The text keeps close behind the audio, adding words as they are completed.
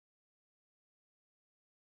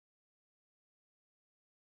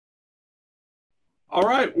All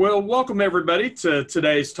right. Well, welcome everybody to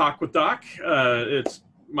today's Talk with Doc. It's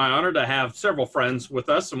my honor to have several friends with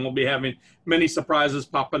us, and we'll be having many surprises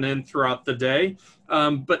popping in throughout the day.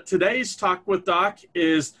 But today's Talk with Doc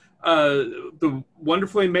is the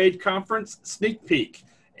Wonderfully Made Conference sneak peek.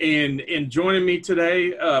 And joining me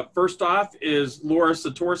today, first off, is Laura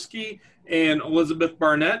Satorsky and Elizabeth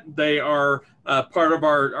Barnett. They are part of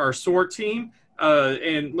our SOAR team.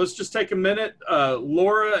 And let's just take a minute,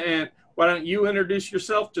 Laura, and why don't you introduce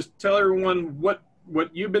yourself? Just tell everyone what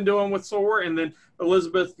you've been doing with SOAR, and then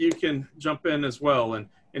Elizabeth, you can jump in as well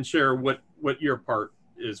and share what your part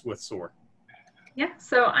is with SOAR. Yeah,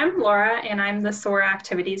 so I'm Laura, and I'm the SOAR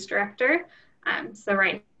Activities Director. So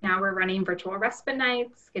right now we're running virtual respite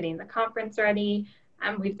nights, getting the conference ready.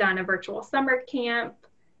 We've done a virtual summer camp.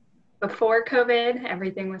 Before COVID,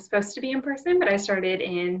 everything was supposed to be in person, but I started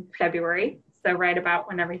in February, so right about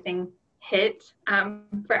when everything hit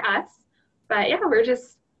for us. But yeah, we're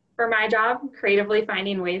just, for my job, creatively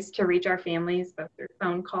finding ways to reach our families, both through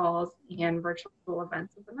phone calls and virtual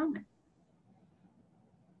events at the moment.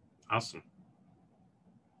 Awesome.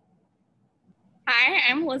 Hi,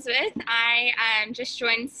 I'm Elizabeth. I just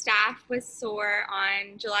joined staff with SOAR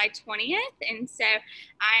on July 20th, and so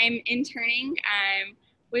I'm interning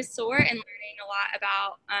with SOAR and learning a lot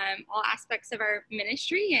about all aspects of our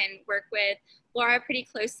ministry, and work with Laura pretty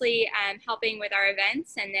closely, helping with our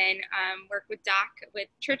events, and then work with Doc with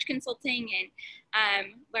church consulting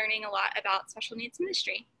and learning a lot about special needs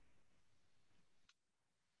ministry.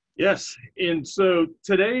 Yes, and so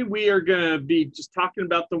today we are going to be just talking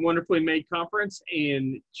about the Wonderfully Made Conference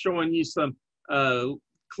and showing you some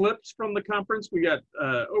clips from the conference. We got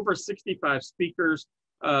over 65 speakers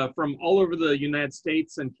from all over the United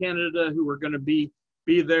States and Canada who are going to be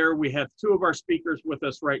there. We have two of our speakers with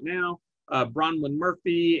us right now, Bronwyn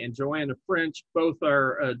Murphy and Joanna French. Both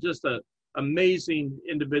are just amazing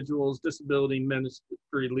individuals, disability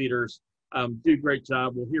ministry leaders, do a great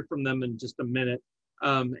job. We'll hear from them in just a minute.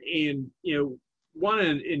 And, you know, want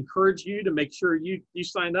to encourage you to make sure you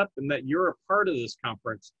sign up and that you're a part of this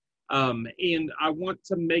conference. And I want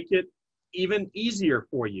to make it even easier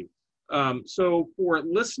for you. So for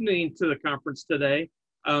listening to the conference today,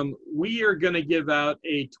 we are going to give out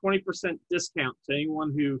a 20% discount to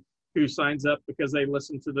anyone who signs up because they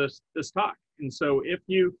listen to this talk. And so if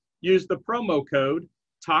you use the promo code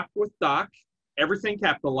Talk with Doc, everything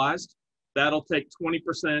capitalized, that'll take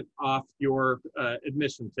 20% off your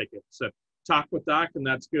admission ticket. So Talk with Doc, and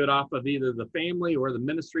that's good off of either the family or the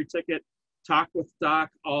ministry ticket. Talk with Doc,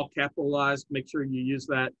 all capitalized. Make sure you use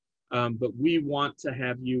that. But we want to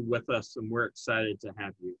have you with us, and we're excited to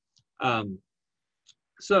have you.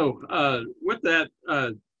 So with that,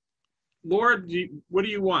 Laura, what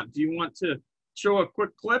do you want? Do you want to show a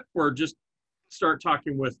quick clip or just start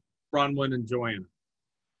talking with Bronwyn and Joanna?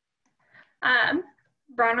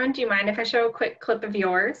 Bronwyn, do you mind if I show a quick clip of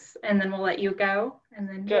yours, and then we'll let you go? And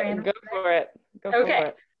then Joanna. Go for it. Go for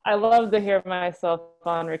it. I love to hear myself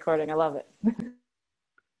on recording. I love it.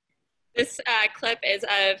 This clip is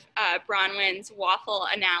of Bronwyn's waffle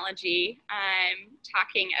analogy,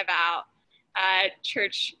 talking about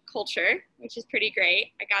church culture, which is pretty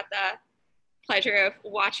great. I got the pleasure of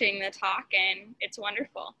watching the talk, and it's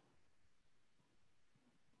wonderful.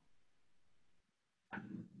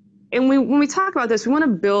 And when we talk about this, we want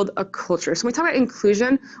to build a culture. So when we talk about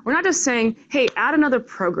inclusion, we're not just saying, hey, add another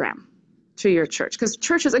program to your church. Because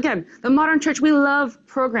churches, again, the modern church, we love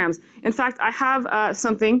programs. In fact, I have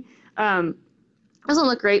something. It doesn't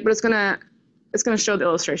look great, but it's gonna show the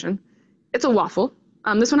illustration. It's a waffle.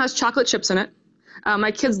 This one has chocolate chips in it.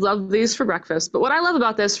 My kids love these for breakfast. But what I love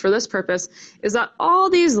about this for this purpose is that all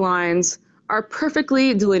these lines are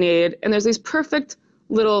perfectly delineated, and there's these perfect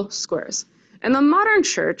little squares. And the modern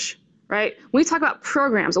church, right, when we talk about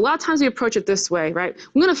programs, a lot of times we approach it this way, right?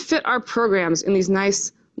 We're going to fit our programs in these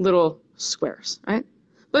nice little squares, right?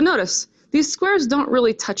 But notice, these squares don't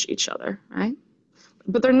really touch each other, right?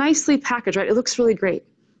 But they're nicely packaged, right? It looks really great.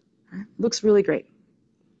 Right? It looks really great.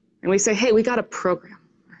 And we say, hey, we got a program.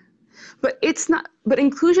 But it's not, but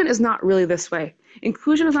inclusion is not really this way.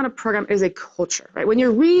 Inclusion is not a program, it is a culture, right? When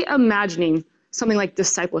you're reimagining something like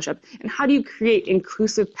discipleship, and how do you create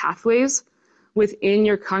inclusive pathways within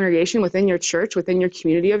your congregation, within your church, within your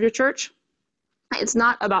community of your church, it's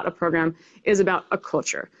not about a program, it is about a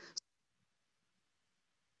culture.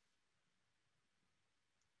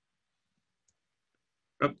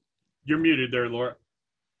 Oh, you're muted there, Laura.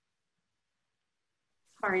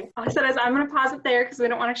 Sorry, all I said is I'm going to pause it there because we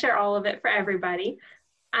don't want to share all of it for everybody.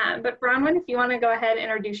 But Bronwyn, if you want to go ahead and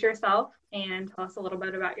introduce yourself and tell us a little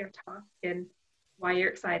bit about your talk and why you're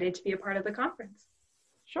excited to be a part of the conference.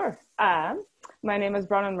 Sure. My name is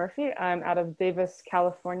Bronwyn Murphy. I'm out of Davis,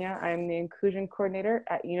 California. I'm the inclusion coordinator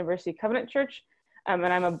at University Covenant Church, and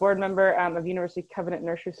I'm a board member of University Covenant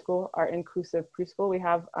Nursery School, our inclusive preschool we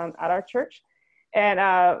have at our church. And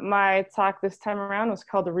my talk this time around was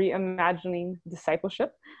called Reimagining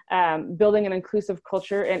Discipleship, Building an Inclusive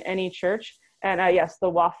Culture in Any Church. And yes, the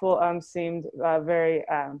waffle seemed very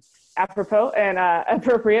apropos and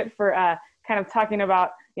appropriate for kind of talking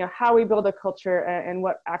about, how we build a culture and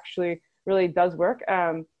what actually really does work.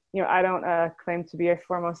 I don't claim to be a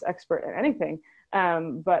foremost expert in anything,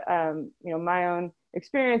 but my own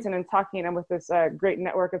experience and in talking with this great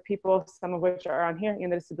network of people, some of which are on here in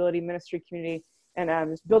the disability ministry community, and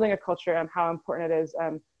just building a culture and how important it is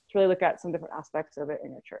to really look at some different aspects of it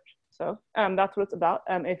in your church. So that's what it's about.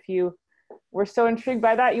 If you were so intrigued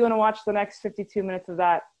by that, you want to watch the next 52 minutes of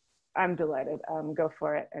that, I'm delighted. Go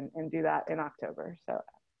for it and do that in October. So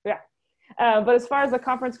yeah. But as far as the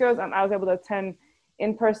conference goes, I was able to attend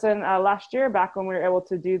in person last year, back when we were able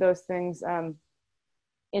to do those things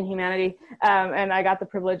in humanity. And I got the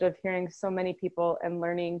privilege of hearing so many people and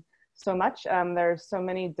learning so much. There's so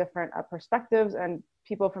many different perspectives and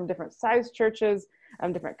people from different size churches,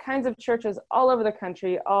 different kinds of churches all over the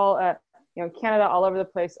country, all Canada, all over the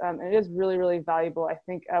place. And it is really, really valuable. I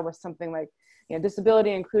think with something like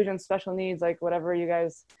disability, inclusion, special needs, like whatever you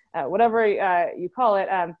guys, whatever you call it,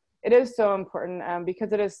 it is so important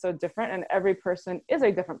because it is so different, and every person is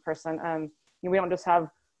a different person. We don't just have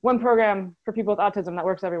one program for people with autism that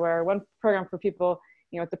works everywhere, one program for people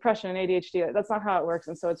with depression and ADHD. That's not how it works.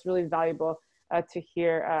 And so it's really valuable to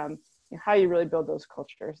hear how you really build those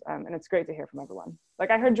cultures. And it's great to hear from everyone.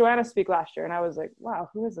 Like I heard Joanna speak last year and I was like, wow,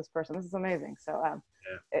 who is this person? This is amazing. So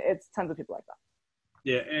it's tons of people like that.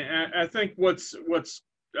 Yeah, and I think what's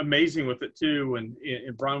amazing with it too, and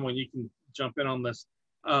Bronwyn, you can jump in on this.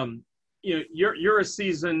 You're a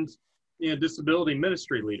seasoned disability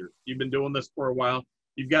ministry leader. You've been doing this for a while.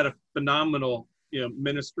 You've got a phenomenal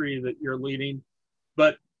ministry that you're leading.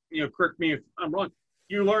 But correct me if I'm wrong.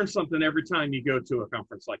 You learn something every time you go to a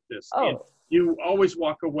conference like this. Oh. And you always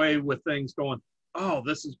walk away with things going, oh,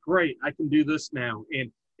 this is great. I can do this now.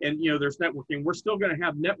 And there's networking. We're still going to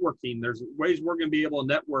have networking. There's ways we're going to be able to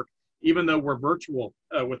network, even though we're virtual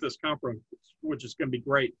with this conference, which is going to be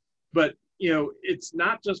great. But, it's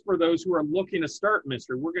not just for those who are looking to start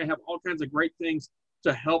ministry. We're going to have all kinds of great things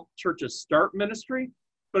to help churches start ministry,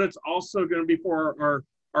 but it's also going to be for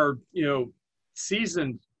our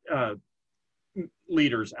seasoned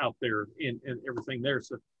leaders out there and everything there.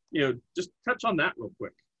 So, just touch on that real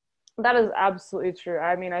quick. That is absolutely true.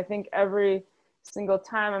 I mean, I think every single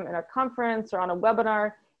time I'm in a conference or on a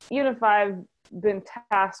webinar, even if I've been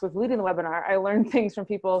tasked with leading the webinar, I learn things from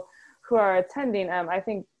people who are attending. I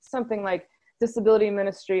think something like disability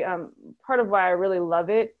ministry, part of why I really love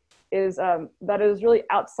it is that it is really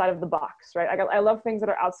outside of the box, right? I love things that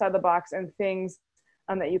are outside the box and things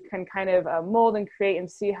that you can kind of mold and create and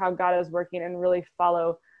see how God is working and really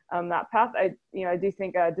follow that path. I do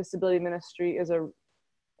think disability ministry is a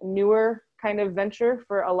newer kind of venture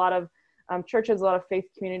for a lot of churches, a lot of faith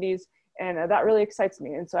communities, and that really excites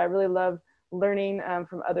me. And so I really love learning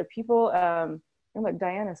from other people. Look,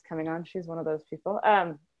 Diana's coming on. She's one of those people.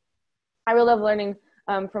 I really love learning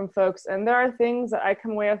from folks. And there are things that I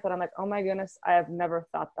come away with that I'm like, oh my goodness, I have never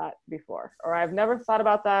thought that before. Or I've never thought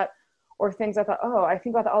about that. Or things I thought, oh, I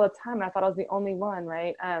think about that all the time. And I thought I was the only one,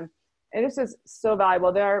 right? It just is so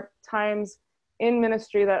valuable. There are times in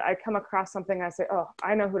ministry that I come across something and I say, oh,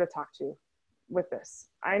 I know who to talk to with this.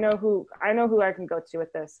 I know who I can go to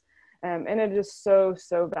with this. And it is so,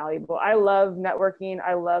 so valuable. I love networking.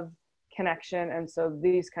 I love connection. And so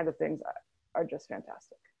these kinds of things are just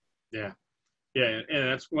fantastic. Yeah. Yeah. And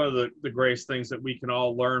that's one of the greatest things that we can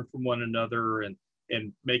all learn from one another and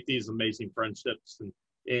make these amazing friendships.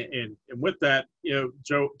 And with that,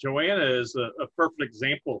 Joanna is a perfect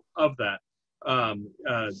example of that. And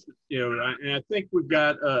I think we've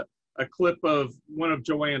got a clip of one of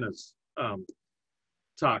Joanna's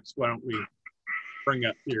talks. Why don't we bring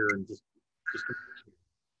up here and just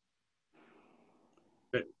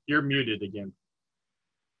you're muted again.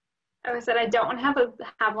 I said I don't have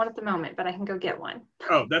one at the moment, but I can go get one.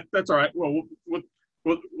 Oh, that's all right. Well,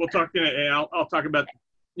 we'll talk, and I'll talk about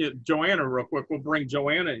Joanna real quick. We'll bring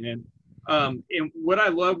Joanna in. And what I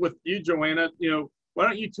love with you, Joanna, why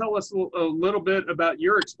don't you tell us a little bit about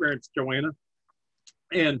your experience, Joanna,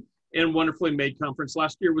 and Wonderfully Made Conference.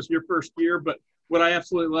 Last year was your first year, but what I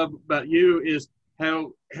absolutely love about you is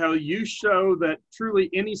how you show that truly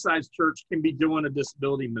any size church can be doing a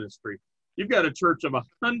disability ministry. You've got a church of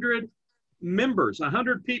 100 members,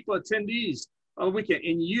 100 people, attendees on the weekend,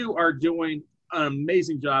 and you are doing an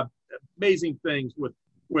amazing job, amazing things with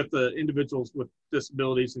the individuals with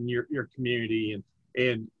disabilities in your community,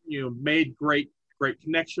 and made great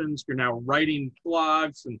connections. You're now writing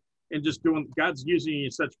blogs and just doing, God's using you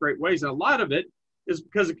in such great ways. And a lot of it is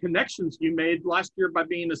because of connections you made last year by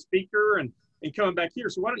being a speaker and coming back here.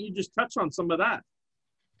 So why don't you just touch on some of that?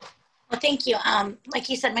 Well, thank you. Like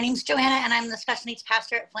you said, my name's Joanna, and I'm the special needs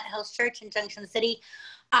pastor at Flint Hills Church in Junction City.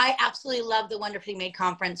 I absolutely love the Wonderfully Made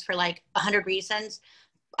conference for like 100 reasons.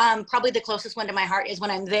 Probably the closest one to my heart is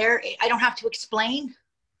when I'm there, I don't have to explain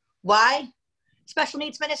why special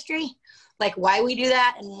needs ministry, like why we do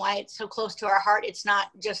that and why it's so close to our heart. It's not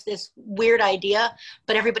just this weird idea,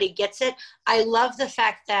 but everybody gets it. I love the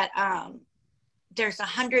fact that there's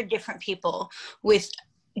 100 different people with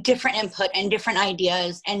different input and different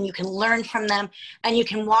ideas, and you can learn from them, and you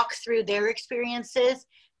can walk through their experiences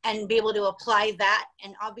and be able to apply that.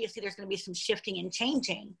 And obviously there's going to be some shifting and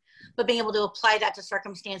changing, but being able to apply that to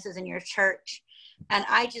circumstances in your church. And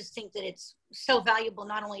I just think that it's so valuable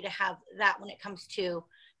not only to have that when it comes to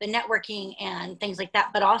the networking and things like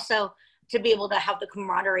that, but also to be able to have the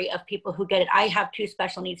camaraderie of people who get it. I have 2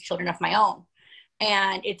 special needs children of my own,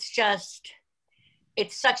 and it's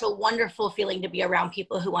such a wonderful feeling to be around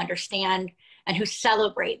people who understand and who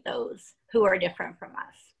celebrate those who are different from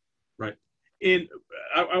us. Right. And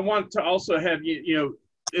I want to also have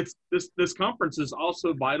it's this conference is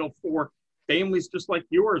also vital for families just like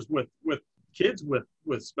yours with kids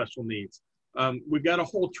with special needs. We've got a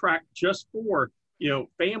whole track just for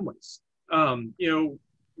families. Why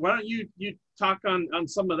don't you talk on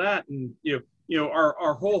some of that? And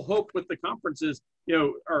our whole hope with the conference is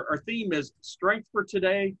our theme is strength for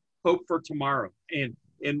today, hope for tomorrow, and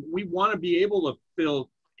we want to be able to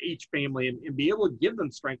fill each family and be able to give them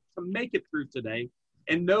strength to make it through today,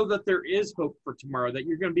 and know that there is hope for tomorrow, that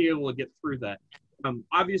you're going to be able to get through that.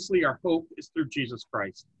 Obviously, our hope is through Jesus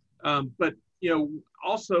Christ, but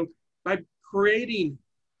also by creating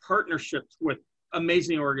partnerships with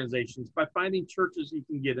amazing organizations, by finding churches you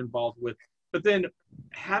can get involved with, but then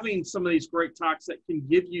having some of these great talks that can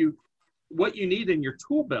give you what you need in your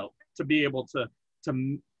tool belt to be able to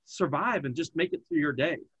survive and just make it through your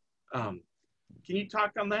day. Can you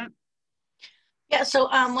talk on that? Yeah, so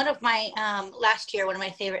one of my, last year, one of my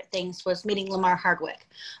favorite things was meeting Lamar Hardwick.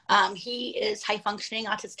 He is high functioning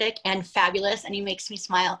autistic and fabulous, and he makes me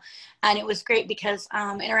smile. And it was great because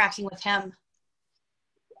interacting with him,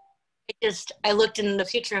 I looked in the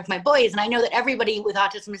future of my boys, and I know that everybody with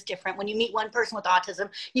autism is different. When you meet one person with autism,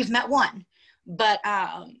 you've met one. But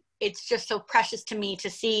it's just so precious to me to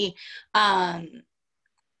see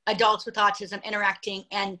adults with autism interacting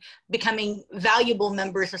and becoming valuable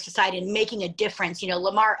members of society and making a difference.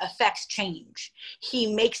 Lamar affects change.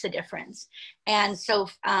 He makes a difference. And so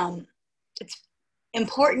it's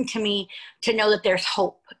important to me to know that there's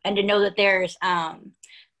hope, and to know that there's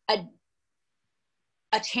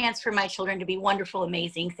a chance for my children to be wonderful,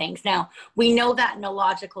 amazing things. Now, we know that in a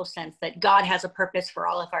logical sense, that God has a purpose for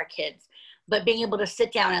all of our kids, but being able to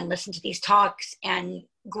sit down and listen to these talks and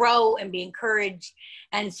grow and be encouraged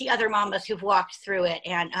and see other mamas who've walked through it.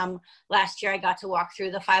 And last year I got to walk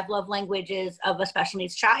through the 5 love languages of a special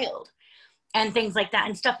needs child and things like that,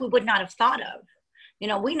 and stuff we would not have thought of.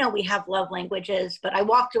 We know we have love languages, but I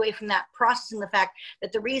walked away from that processing the fact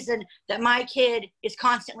that the reason that my kid is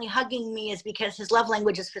constantly hugging me is because his love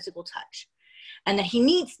language is physical touch, and that he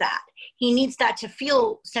needs that. He needs that to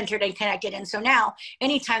feel centered and connected. And so now,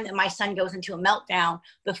 anytime that my son goes into a meltdown,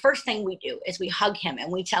 the first thing we do is we hug him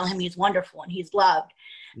and we tell him he's wonderful and he's loved.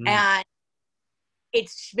 And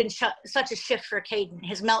it's been such a shift for Caden.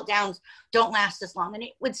 His meltdowns don't last as long. And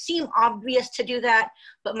it would seem obvious to do that,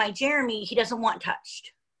 but my Jeremy, he doesn't want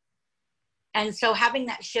touched. And so having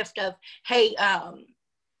that shift of, hey, my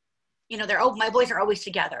boys are always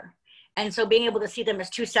together. And so being able to see them as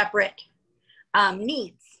 2 separate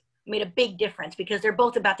needs made a big difference, because they're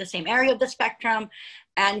both about the same area of the spectrum,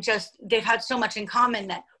 and just they've had so much in common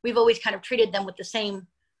that we've always kind of treated them with the same,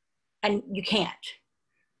 and you can't.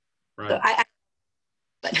 Right. So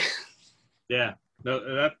but yeah,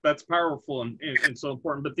 no, that's powerful and so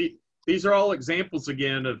important. But these are all examples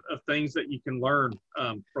again of things that you can learn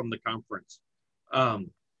from the conference. Well,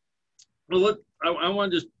 look, I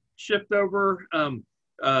want to just shift over.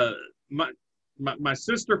 My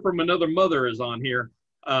sister from another mother is on here.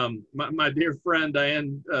 My dear friend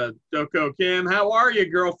Diane Doko Kim. How are you,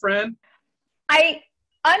 girlfriend? I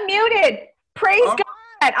unmuted. Praise God.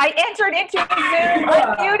 I entered into Zoom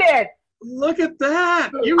unmuted. Look at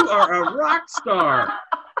that. You are a rock star.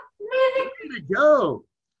 Way to go.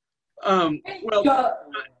 Well,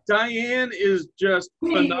 Diane is just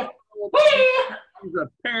phenomenal. She's a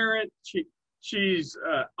parent. She's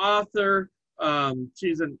an author.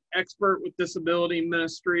 She's an expert with disability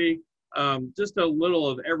ministry. Just a little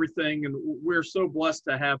of everything, and we're so blessed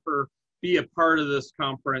to have her be a part of this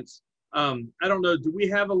conference. I don't know, do we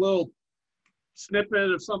have a little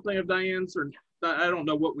snippet of something of Diane's, or I don't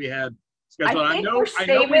know what we had scheduled. I think we're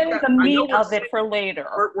saving the meat of it for later.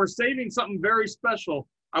 We're saving something very special.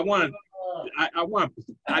 I want to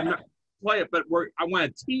I'm not play it, but I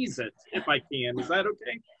want to tease it if I can. Is that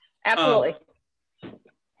okay? Absolutely.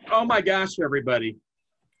 Oh my gosh, everybody.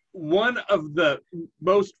 One of the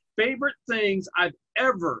most favorite things I've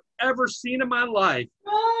ever seen in my life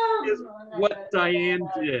is what Diane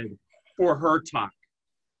did for her talk.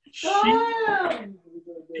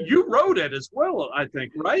 You wrote it as well, I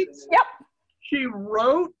think, right? Yep. She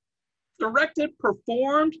wrote, directed,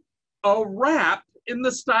 performed a rap in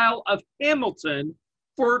the style of Hamilton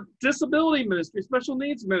for disability ministry, special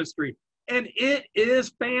needs ministry. And it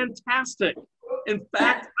is fantastic. In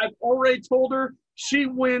fact, I've already told her she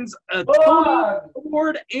wins a Tony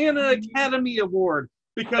Award and an Academy Award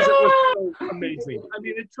because it was so amazing. I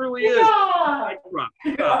mean, it truly is.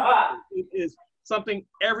 It is something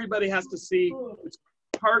everybody has to see. It's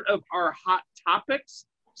part of our hot topics.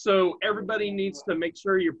 So everybody needs to make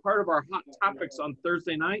sure you're part of our hot topics on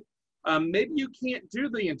Thursday night. Maybe you can't do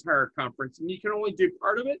the entire conference and you can only do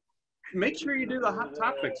part of it. Make sure you do the hot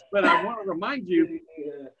topics. But I want to remind you,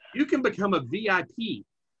 you can become a VIP.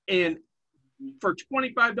 And for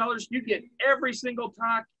 $25, you get every single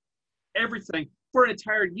talk, everything for an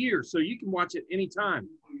entire year. So you can watch it anytime.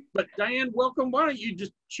 But Diane, welcome. Why don't you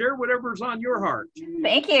just share whatever's on your heart?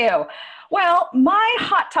 Thank you. Well, my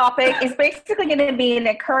hot topic is basically going to be an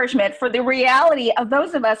encouragement for the reality of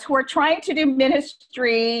those of us who are trying to do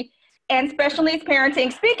ministry and special needs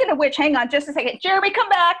parenting. Speaking of which, hang on just a second. Jeremy, come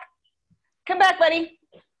back. Come back, buddy.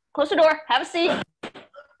 Close the door. Have a seat.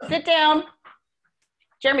 Sit down.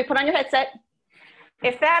 Jeremy, put on your headset.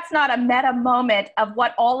 If that's not a meta moment of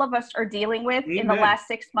what all of us are dealing with in the last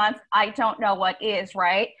 6 months, I don't know what is,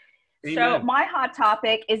 right? Amen. So my hot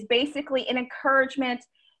topic is basically an encouragement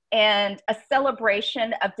and a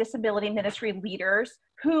celebration of disability ministry leaders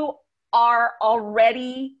who are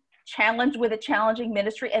already challenged with a challenging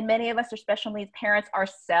ministry, and many of us are special needs parents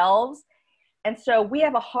ourselves. And so we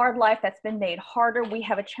have a hard life that's been made harder. We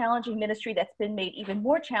have a challenging ministry that's been made even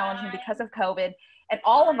more challenging because of COVID. And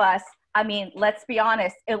all of us, I mean, let's be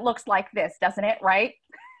honest, it looks like this, doesn't it, right?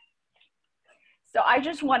 So I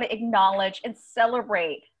just want to acknowledge and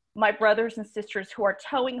celebrate my brothers and sisters who are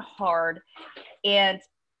towing hard and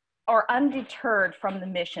are undeterred from the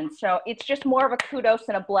mission. So it's just more of a kudos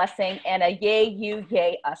and a blessing and a yay you,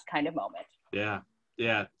 yay us kind of moment. Yeah,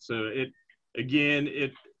 yeah. So it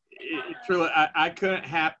truly, I couldn't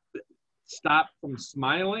stop from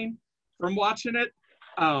smiling from watching it.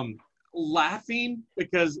 Laughing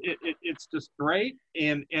because it's just great,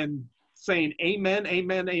 and saying amen,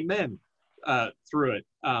 amen, amen through it.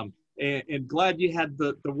 And glad you had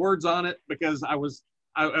the words on it, because I was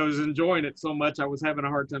enjoying it so much I was having a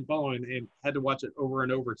hard time following and had to watch it over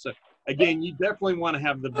and over. So again, you definitely want to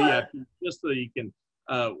have the VIP just so you can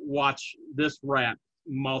watch this rap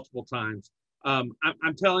multiple times. I'm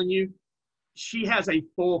telling you, she has a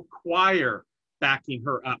full choir backing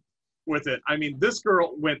her up with it. I mean, this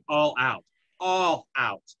girl went all out.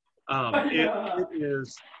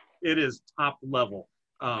 It is top level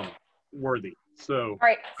worthy. So, all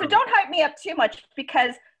right. So don't hype me up too much,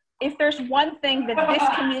 because if there's one thing that this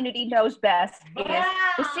community knows best, is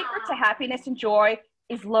the secret to happiness and joy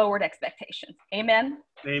is lowered expectations. Amen.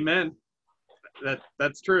 Amen.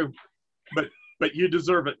 That's true. But you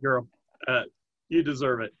deserve it, girl. You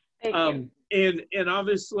deserve it. Thank you. And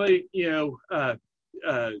obviously, you're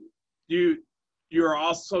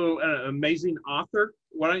also an amazing author.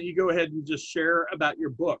 Why don't you go ahead and just share about your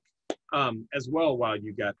book as well while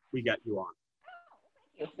we got you on.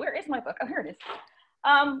 Thank you. Where is my book? Oh, here it is.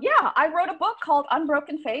 Yeah, I wrote a book called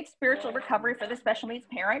Unbroken Faith, Spiritual Recovery for the Special Needs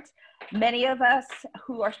Parent. Many of us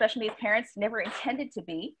who are special needs parents never intended to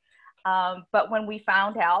be. But when we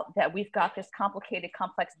found out that we've got this complicated,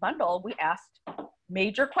 complex bundle, we asked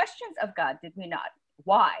major questions of God, did we not?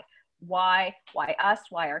 Why? Why us?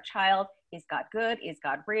 Why our child? Is God good? Is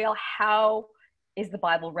God real? How is the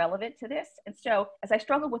Bible relevant to this? And so as I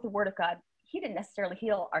struggled with the Word of God, He didn't necessarily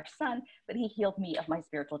heal our son, but He healed me of my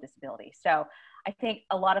spiritual disability. So I think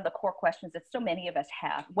a lot of the core questions that so many of us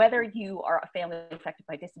have, whether you are a family affected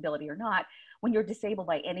by disability or not, when you're disabled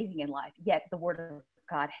by anything in life, yet the Word of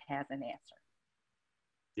God has an answer.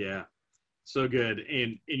 Yeah, so good.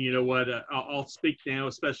 And you know what? I'll speak now,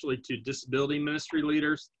 especially to disability ministry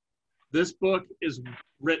leaders. This book is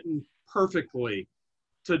written perfectly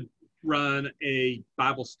to run a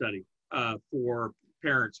Bible study for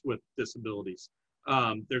parents with disabilities.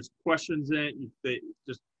 There's questions in it that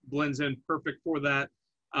just blends in perfect for that.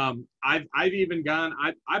 I've even gone,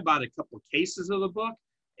 I bought a couple of cases of the book,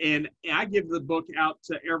 and I give the book out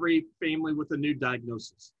to every family with a new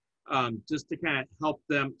diagnosis, just to kind of help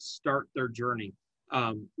them start their journey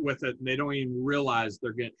with it. And they don't even realize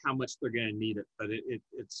how much they're going to need it, but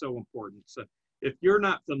it's so important. So if you're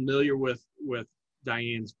not familiar with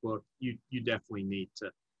Diane's book, you definitely need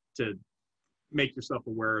to make yourself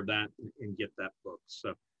aware of that and get that book.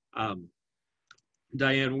 So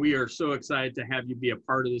Diane, we are so excited to have you be a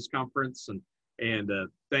part of this conference, and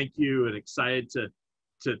thank you, and excited to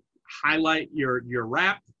highlight your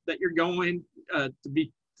wrap that you're going to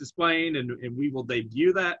be displaying, and we will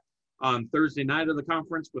debut that on Thursday night of the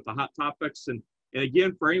conference with the hot topics. And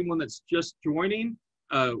again, for anyone that's just joining,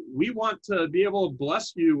 we want to be able to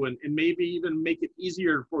bless you and maybe even make it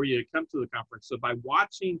easier for you to come to the conference. So by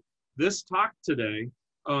watching this talk today,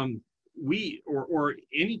 or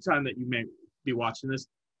any time that you may be watching this,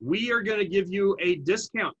 we are going to give you a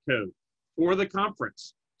discount code for the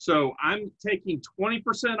conference. So I'm taking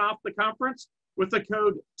 20% off the conference with the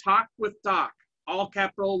code Talk with Doc, all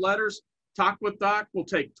capital letters. Talk with Doc will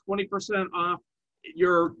take 20% off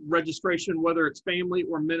your registration, whether it's family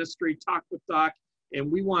or ministry. Talk with Doc,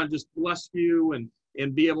 and we want to just bless you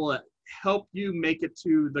and be able to help you make it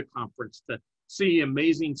to the conference, to see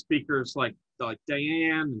amazing speakers like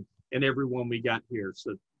Diane and everyone we got here.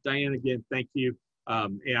 So Diane, again, thank you.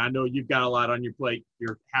 And I know you've got a lot on your plate.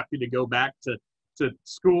 You're happy to go back to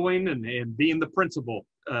schooling and being the principal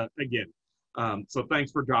again. So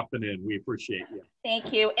thanks for dropping in. We appreciate you.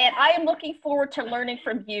 Thank you. And I am looking forward to learning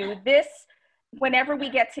from you. Whenever we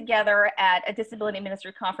get together at a disability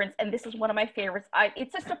ministry conference, and this is one of my favorites,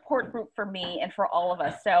 it's a support group for me and for all of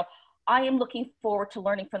us. So I am looking forward to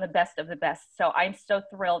learning from the best of the best. So I'm so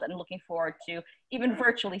thrilled and looking forward to even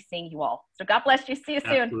virtually seeing you all. So God bless you. See you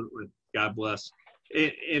soon. Absolutely. God bless.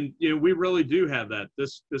 And you know, we really do have that.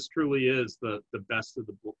 This truly is the best of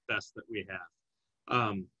the best that we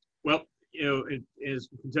have. Well, you know, as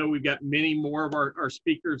you can tell, we've got many more of our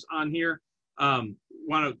speakers on here. Want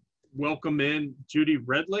to welcome in Judy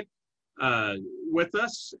Redlick with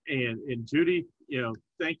us. And Judy, you know,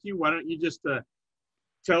 thank you. Why don't you just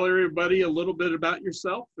tell everybody a little bit about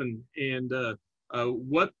yourself and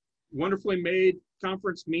what Wonderfully Made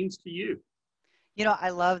Conference means to you. You know, I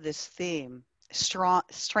love this theme.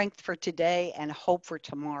 Strength for today and hope for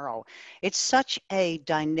tomorrow. It's such a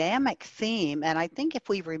dynamic theme, and I think if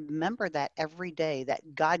we remember that every day,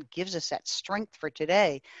 that God gives us that strength for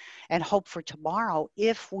today and hope for tomorrow,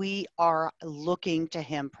 if we are looking to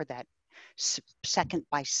Him for that second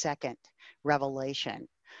by second revelation.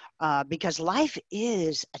 Because life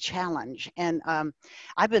is a challenge, and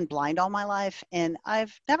I've been blind all my life, and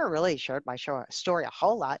I've never really shared my story a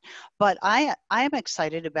whole lot, but I am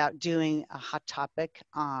excited about doing a hot topic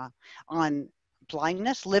on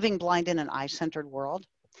blindness, living blind in an eye-centered world.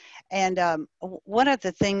 And one of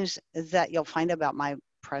the things that you'll find about my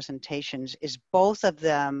presentations is both of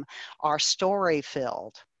them are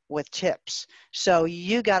story-filled with tips. So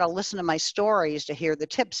you got to listen to my stories to hear the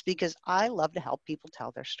tips, because I love to help people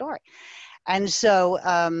tell their story. And so,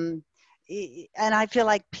 and I feel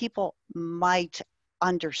like people might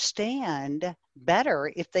understand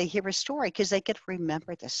better if they hear a story, because they could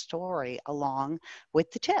remember the story along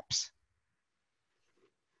with the tips.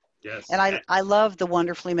 Yes. And I love the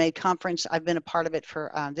Wonderfully Made Conference. I've been a part of it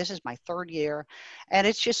for, this is my third year. And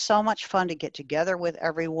it's just so much fun to get together with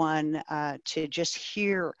everyone, to just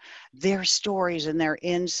hear their stories and their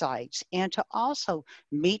insights, and to also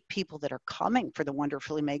meet people that are coming for the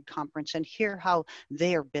Wonderfully Made Conference and hear how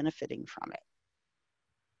they are benefiting from it.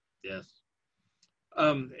 Yes.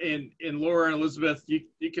 And Laura and Elizabeth,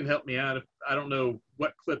 you can help me out. I don't know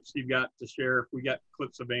what clips you've got to share. If we got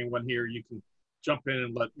clips of anyone here, you can jump in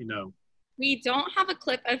and let me know. We don't have a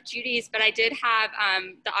clip of Judy's, but I did have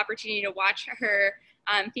the opportunity to watch her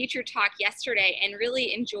feature talk yesterday, and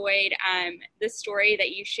really enjoyed the story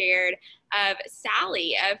that you shared of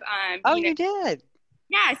Sally. Of you did?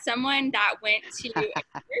 Yeah, someone that went to a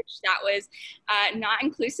church that was not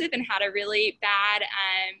inclusive and had a really bad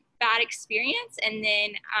experience, and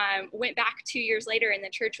then went back 2 years later, and the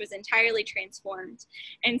church was entirely transformed.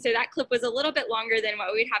 And so that clip was a little bit longer than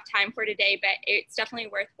what we'd have time for today, but it's definitely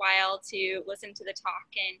worthwhile to listen to the talk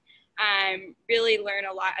and really learn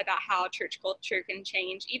a lot about how church culture can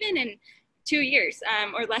change even in 2 years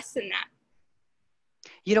or less than that.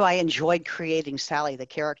 You know, I enjoyed creating Sally, the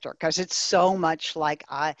character, because it's so much like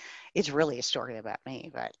it's really a story about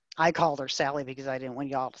me, but I called her Sally because I didn't want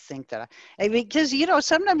y'all to think that because, you know,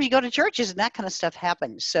 sometimes you go to churches and that kind of stuff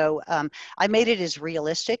happens. So I made it as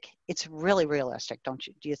realistic. It's really realistic, don't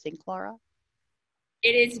you? Do you think, Laura?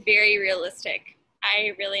 It is very realistic.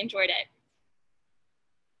 I really enjoyed it.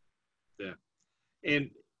 Yeah. And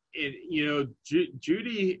you know,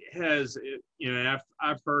 Judy has, you know,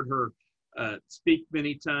 I've heard her speak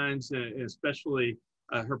many times, and especially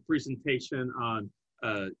her presentation on,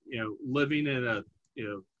 you know, living in a, you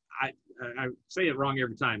know, I say it wrong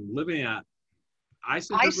every time, living in a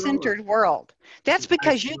I-centered world. That's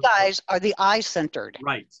because you guys are the I-centered.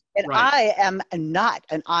 Right. And right. I am not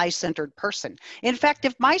an I-centered person. In fact,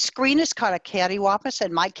 if my screen is kind of cattywampus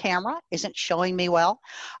and my camera isn't showing me well,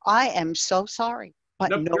 I am so sorry.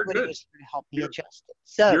 But Nope, nobody is going to help me adjust it.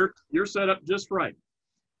 So you're set up just right.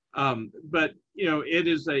 But you know, it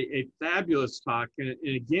is a fabulous talk, and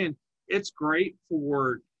again, it's great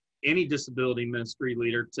for any disability ministry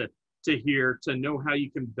leader to hear, to know how you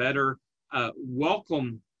can better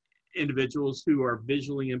welcome individuals who are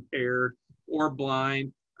visually impaired or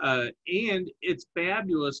blind. And it's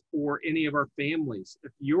fabulous for any of our families.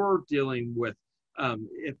 If you're dealing with,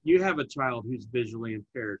 if you have a child who's visually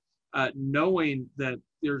impaired, knowing that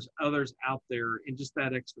there's others out there and just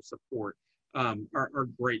that extra support are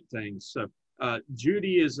great things. So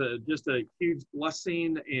Judy is just a huge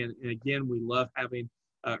blessing. And again, we love having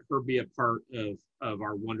her be a part of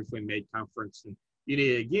our Wonderfully Made conference. And you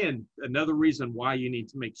need, again, another reason why you need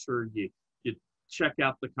to make sure you check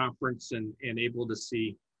out the conference and able to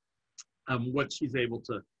see what she's able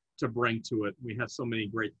to bring to it. We have so many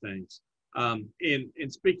great things. And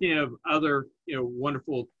speaking of other, you know,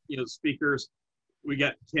 wonderful, you know, speakers, we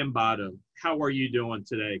got Kim Botto. How are you doing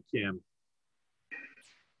today, Kim?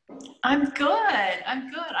 I'm good.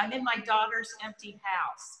 I'm in my daughter's empty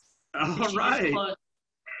house. All right.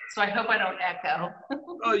 So I hope I don't echo.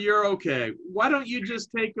 Oh, you're okay. Why don't you just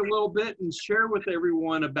take a little bit and share with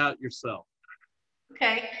everyone about yourself?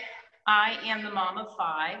 Okay. I am the mom of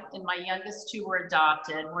 5, and my youngest 2 were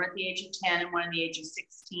adopted, one at the age of 10 and one at the age of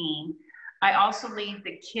 16. I also lead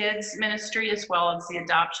the kids ministry as well as the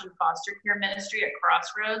adoption foster care ministry at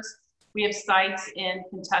Crossroads. We have sites in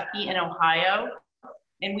Kentucky and Ohio,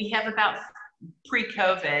 and we have about,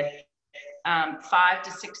 pre-COVID, 5,000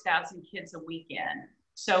 to 6,000 kids a weekend.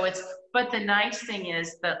 So but the nice thing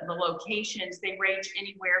is that the locations, they range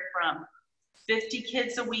anywhere from 50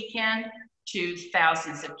 kids a weekend to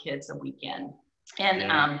thousands of kids a weekend.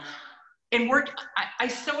 And I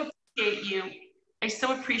so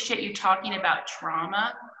appreciate you talking about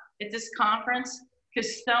trauma at this conference,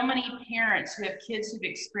 because so many parents who have kids who've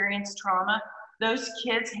experienced trauma, those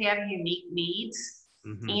kids have unique needs.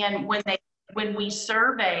 Mm-hmm. And when we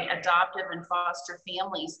survey adoptive and foster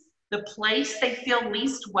families, the place they feel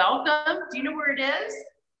least welcome, do you know where it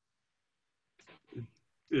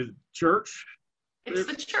is? Church? It's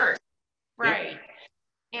the church, right?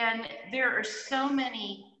 Yeah. And there are so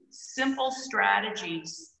many simple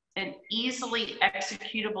strategies and easily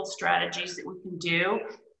executable strategies that we can do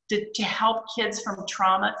to help kids from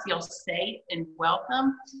trauma feel safe and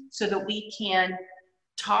welcome, so that we can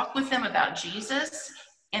talk with them about Jesus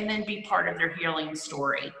and then be part of their healing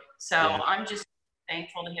story. So I'm just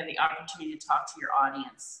thankful to have the opportunity to talk to your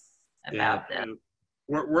audience about this.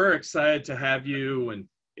 We're excited to have you, and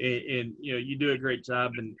you know, you do a great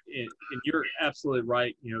job, and you're absolutely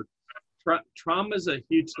right. You know, trauma is a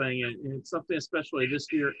huge thing, and it's something, especially this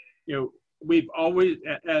year. You know, we've always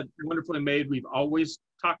at Wonderfully Made, we've always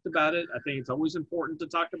talked about it. I think it's always important to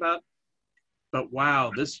talk about. But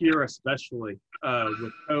wow, this year especially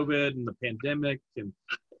with COVID and the pandemic, and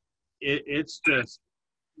it's just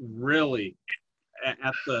really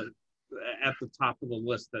at the top of the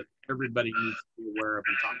list that everybody needs to be aware of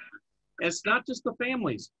and talk about. And it's not just the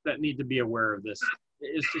families that need to be aware of this.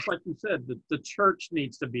 It's just like you said, the church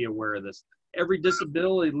needs to be aware of this. Every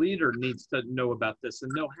disability leader needs to know about this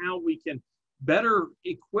and know how we can better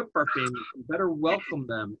equip our families and better welcome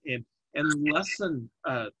them and lessen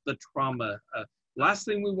the trauma. Last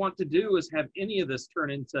thing we want to do is have any of this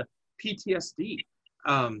turn into PTSD,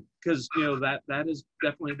 because you know that is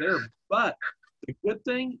definitely there. But the good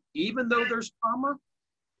thing, even though there's trauma,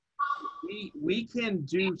 we can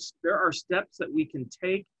do, there are steps that we can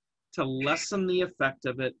take to lessen the effect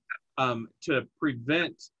of it, to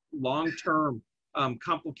prevent long-term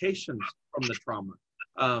complications from the trauma.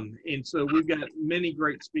 And so we've got many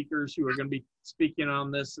great speakers who are going to be speaking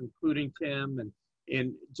on this, including Kim,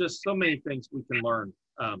 and just so many things we can learn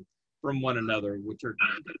from one another, which are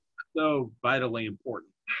so vitally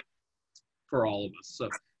important for all of us. So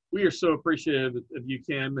we are so appreciative of you,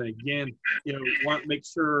 Kim. And again, you know, want to make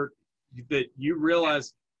sure that you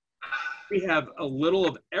realize we have a little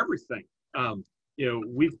of everything.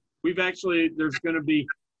 We've actually, there's going to be,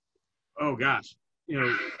 oh gosh,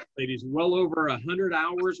 ladies, well over 100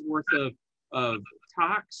 hours worth of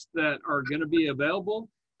talks that are going to be available.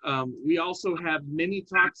 We also have many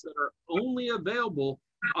talks that are only available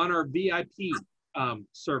on our VIP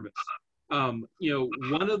service.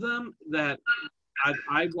 One of them that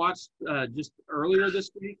I watched just earlier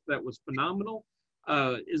this week that was phenomenal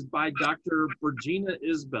is by Dr. Virginia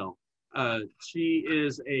Isbell. She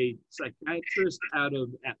is a psychiatrist out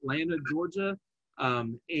of Atlanta, Georgia,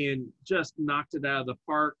 and just knocked it out of the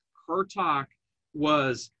park. Her talk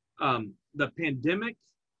was the pandemic,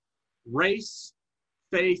 race,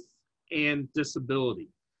 faith, and disability,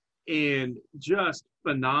 and just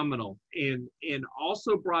phenomenal, and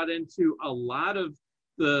also brought into a lot of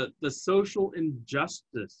the social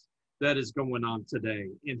injustice that is going on today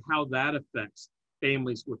and how that affects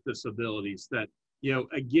families with disabilities that,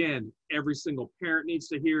 again, every single parent needs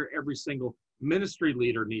to hear, every single ministry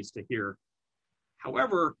leader needs to hear.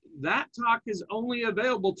 However, that talk is only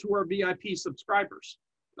available to our VIP subscribers.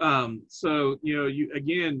 So,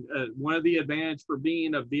 one of the advantages for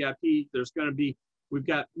being a VIP, we've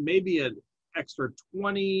got maybe an extra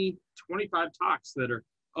 20, 25 talks that are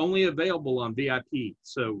only available on VIP.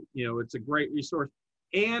 So, it's a great resource.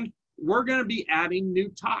 And we're going to be adding new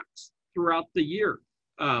talks throughout the year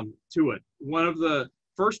to it. One of the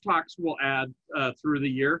first talks we'll add through the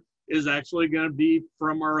year is actually going to be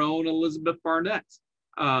from our own Elizabeth Barnett.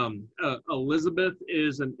 Elizabeth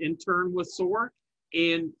is an intern with SOAR,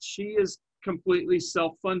 and she is completely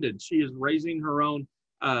self-funded. She is raising her own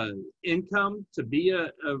income to be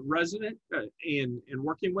a resident and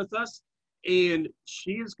working with us. And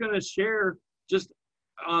she is going to share just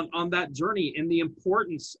on that journey and the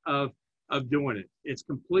importance of doing it. It's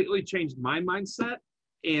completely changed my mindset.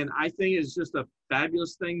 And I think it's just a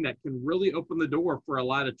fabulous thing that can really open the door for a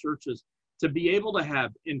lot of churches to be able to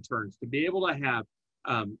have interns, to be able to have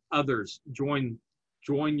others join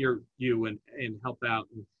you and help out.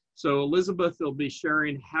 And so Elizabeth will be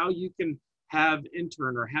sharing how you can have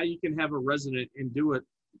intern or how you can have a resident and do it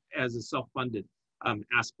as a self-funded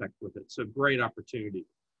aspect with it. So great opportunity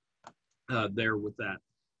there with that.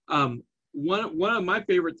 One of my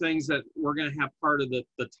favorite things that we're going to have part of the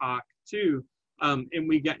talk too, and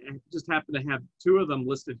we just happen to have two of them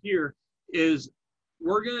listed here, is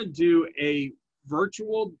we're going to do a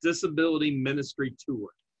virtual disability ministry tour.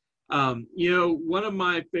 One of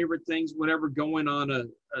my favorite things, whenever going on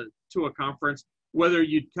to a conference, whether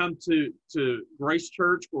you'd come to Grace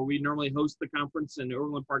Church, where we normally host the conference in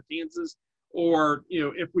Overland Park, Kansas, or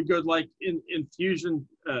if we go like Inclusion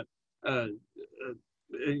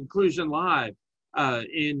Live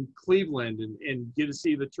in Cleveland and get to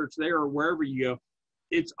see the church there, or wherever you go,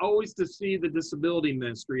 it's always to see the disability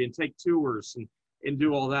ministry and take tours and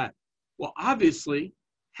do all that. Well, obviously,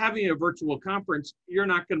 having a virtual conference, you're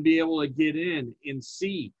not going to be able to get in and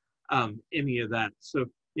see any of that. So,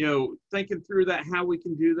 thinking through that, how we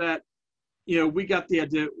can do that, we got the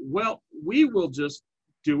idea, well, we will just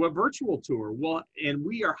do a virtual tour. Well, and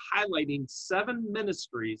we are highlighting 7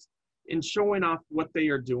 ministries and showing off what they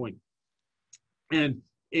are doing. And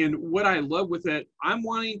what I love with it, I'm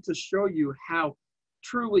wanting to show you how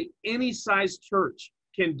truly any size church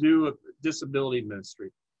can do a disability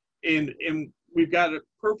ministry. And we've got it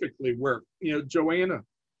perfectly where, Joanna,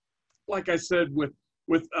 like I said, with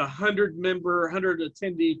 100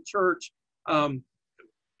 attendee church, and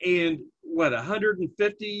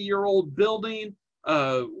 150-year-old building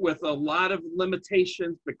with a lot of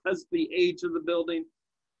limitations because of the age of the building,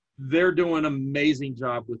 they're doing an amazing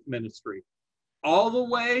job with ministry. All the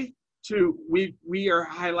way to, we are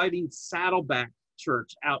highlighting Saddleback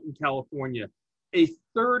Church out in California, a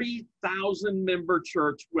 30,000 member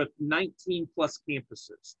church with 19 plus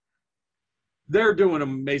campuses. They're doing an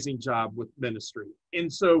amazing job with ministry.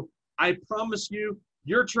 And so I promise you,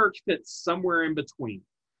 your church fits somewhere in between,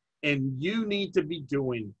 and you need to be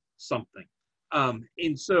doing something.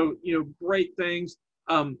 And so, great things,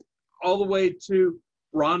 all the way to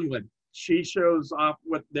Bronwyn. She shows off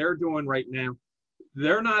what they're doing right now.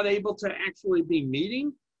 They're not able to actually be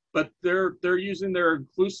meeting, but they're using their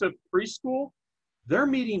inclusive preschool. They're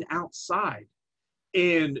meeting outside,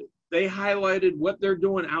 and they highlighted what they're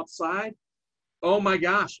doing outside. Oh my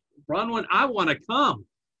gosh, Bronwyn, I want to come.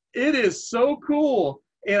 It is so cool.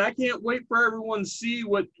 And I can't wait for everyone to see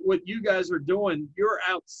what you guys are doing. Your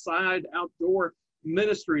outdoor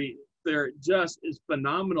ministry there just is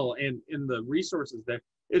phenomenal, and in the resources there.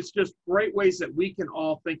 It's just great ways that we can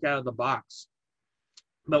all think out of the box.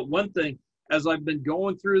 But one thing, as I've been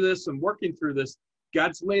going through this and working through this,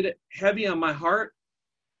 God's laid it heavy on my heart.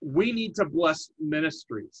 we need to bless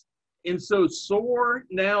ministries. And so SOAR,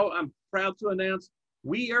 now I'm proud to announce,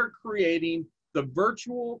 we are creating the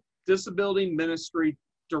virtual disability ministry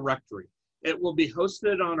directory. It will be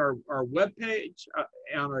hosted on our webpage,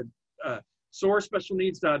 on our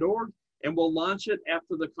SOARspecialneeds.org, and we'll launch it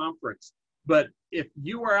after the conference. But if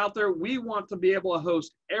you are out there, we want to be able to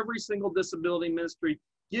host every single disability ministry,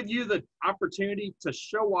 give you the opportunity to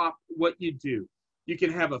show off what you do. You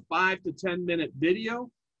can have a 5 to 10 minute video.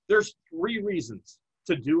 There's 3 reasons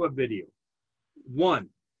to do a video. 1,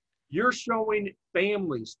 you're showing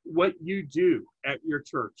families what you do at your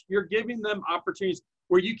church. You're giving them opportunities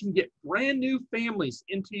where you can get brand new families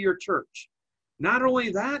into your church. Not only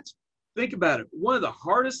that, think about it. One of the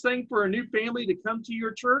hardest things for a new family to come to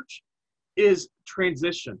your church is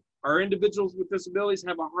transition. Our individuals with disabilities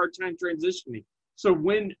have a hard time transitioning. So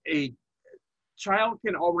when a child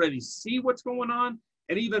can already see what's going on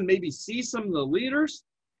and even maybe see some of the leaders,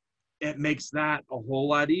 it makes that a whole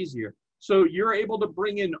lot easier. So you're able to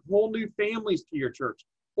bring in whole new families to your church.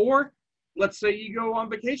 Or let's say you go on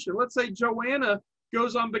vacation. Let's say Joanna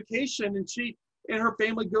goes on vacation and she and her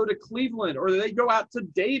family go to Cleveland, or they go out to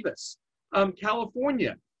Davis,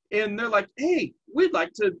 California. And they're like, hey, we'd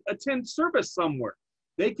like to attend service somewhere.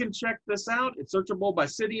 They can check this out. It's searchable by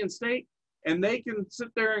city and state. And they can sit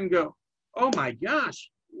there and go, oh my gosh,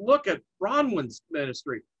 look at Bronwyn's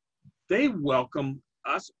ministry. They welcome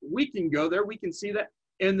us. We can go there. We can see that.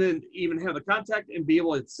 And then even have the contact and be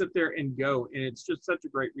able to sit there and go. And it's just such a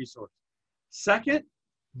great resource. Second,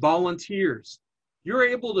 volunteers. You're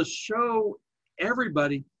able to show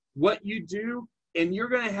everybody what you do. And you're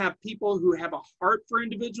going to have people who have a heart for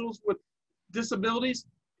individuals with disabilities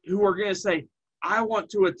who are going to say, I want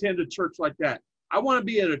to attend a church like that. I want to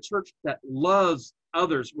be at a church that loves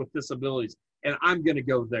others with disabilities, and I'm going to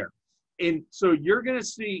go there. And so you're going to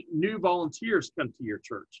see new volunteers come to your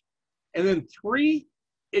church. And then 3,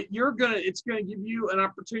 it's going to give you an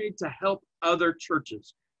opportunity to help other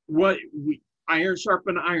churches. Iron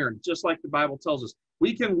sharpen iron, just like the Bible tells us.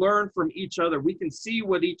 We can learn from each other. We can see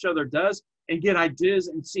what each other does and get ideas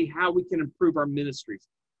and see how we can improve our ministries.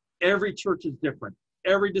 Every church is different.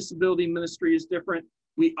 Every disability ministry is different.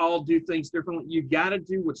 We all do things differently. You got to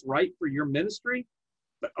do what's right for your ministry.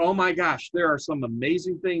 But oh my gosh, there are some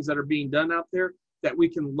amazing things that are being done out there that we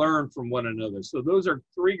can learn from one another. So those are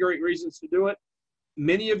 3 great reasons to do it.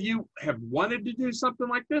 Many of you have wanted to do something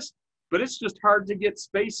like this, but it's just hard to get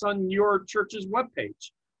space on your church's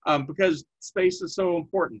webpage because space is so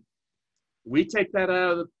important. We take that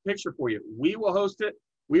out of the picture for you. We will host it.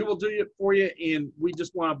 We will do it for you, and we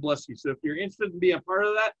just want to bless you. So if you're interested in being a part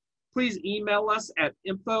of that, please email us at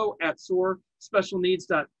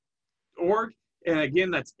info@soarspecialneeds.org. And again,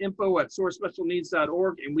 that's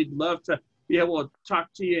info@soarspecialneeds.org, and we'd love to be able to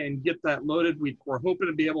talk to you and get that loaded. We're hoping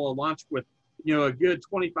to be able to launch with, a good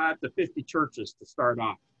 25 to 50 churches to start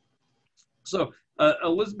off. So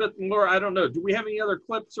Elizabeth and Laura, I don't know, do we have any other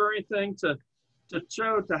clips or anything to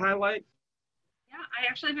show, to highlight? Yeah, I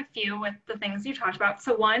actually have a few with the things you talked about.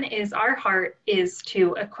 So one is our heart is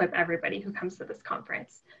to equip everybody who comes to this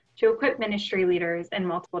conference, to equip ministry leaders in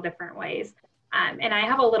multiple different ways. And I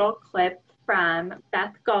have a little clip from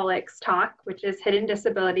Beth Golick's talk, which is Hidden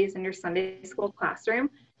Disabilities in Your Sunday School Classroom.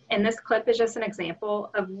 And this clip is just an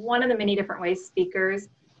example of one of the many different ways speakers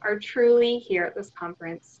are truly here at this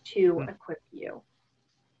conference to equip you.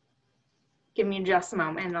 Give me just a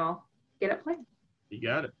moment and I'll get it played. You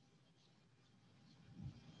got it.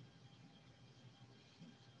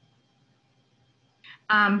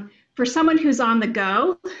 For someone who's on the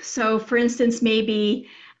go, so for instance, maybe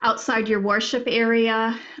outside your worship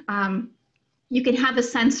area, you can have a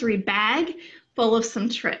sensory bag full of some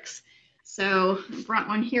tricks. So I brought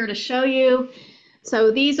one here to show you.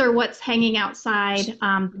 So these are what's hanging outside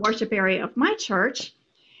the worship area of my church.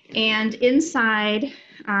 And inside,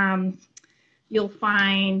 you'll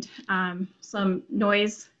find some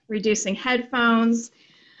noise reducing headphones.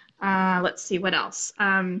 Let's see what else.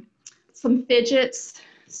 Some fidgets,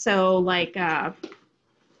 so like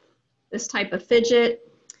this type of fidget,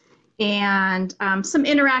 and some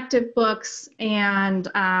interactive books, and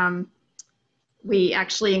we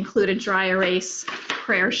actually include a dry erase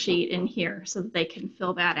prayer sheet in here so that they can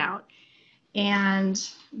fill that out. And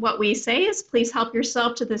what we say is, please help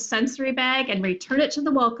yourself to this sensory bag and return it to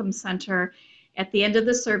the Welcome Center at the end of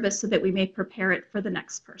the service so that we may prepare it for the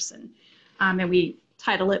next person. And we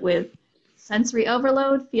title it with Sensory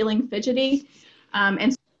Overload, Feeling Fidgety.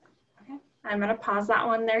 Okay, I'm going to pause that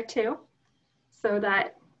one there too, so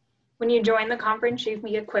that when you join the conference, you can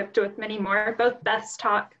be equipped with many more. Both Beth's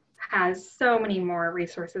talk has so many more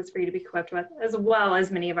resources for you to be equipped with, as well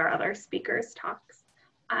as many of our other speakers' talks.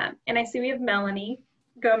 And I see we have Melanie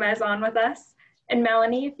Gomez on with us. And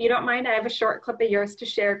Melanie, if you don't mind, I have a short clip of yours to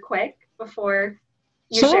share quick before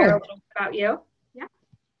you share a little bit about you. Yeah.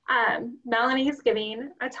 Melanie is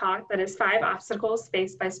giving a talk that is 5 obstacles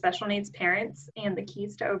faced by special needs parents and the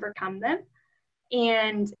keys to overcome them.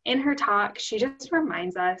 And in her talk, she just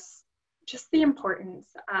reminds us just the importance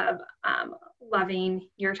of loving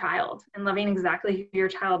your child and loving exactly who your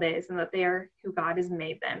child is and that they are who God has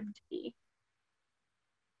made them to be.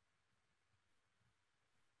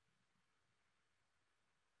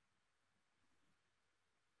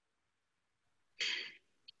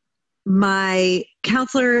 My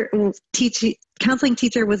counseling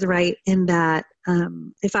teacher was right in that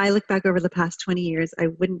if I look back over the past 20 years, I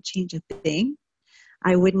wouldn't change a thing.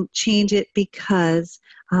 I wouldn't change it because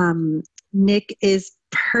Nick is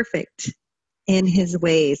perfect in his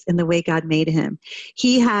ways, in the way God made him.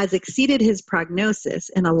 He has exceeded his prognosis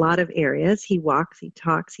in a lot of areas. He walks, he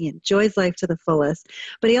talks, he enjoys life to the fullest,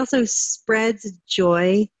 but he also spreads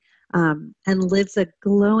joy and lives a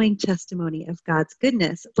glowing testimony of God's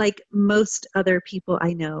goodness like most other people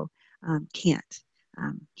I know can't.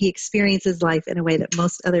 He experiences life in a way that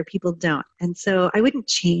most other people don't. And so I wouldn't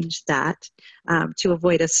change that to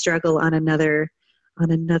avoid a struggle on another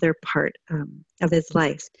part of his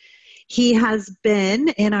life. He has been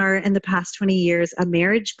in the past 20 years a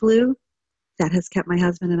marriage glue that has kept my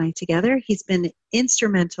husband and I together. He's been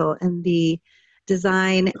instrumental in the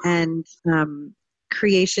design and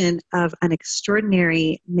creation of an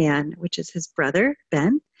extraordinary man, which is his brother,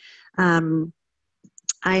 Ben.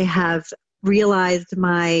 I have realized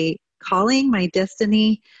my calling, my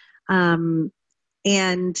destiny, and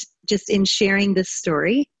just in sharing this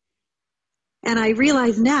story. And I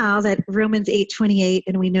realize now that Romans 8:28,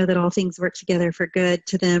 and we know that all things work together for good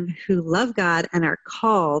to them who love God and are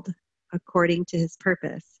called according to his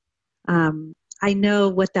purpose. I know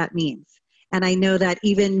what that means. And I know that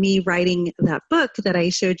even me writing that book that I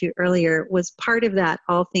showed you earlier was part of that,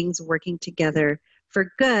 all things working together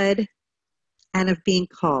for good and of being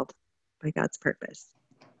called by God's purpose.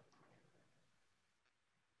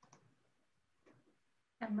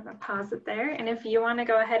 I'm going to pause it there. And if you want to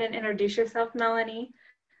go ahead and introduce yourself, Melanie,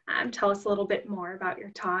 tell us a little bit more about your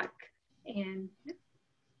talk. And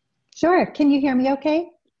Sure. Can you hear me okay?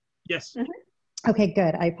 Yes. Mm-hmm. Okay,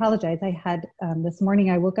 good. I apologize. I had this morning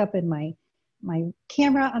I woke up and my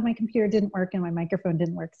camera on my computer didn't work and my microphone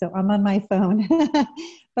didn't work. So I'm on my phone.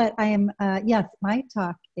 But I am, yes, my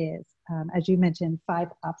talk is, as you mentioned, 5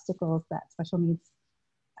 obstacles that special needs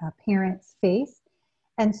parents face.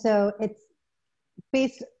 And so it's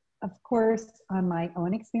based, of course, on my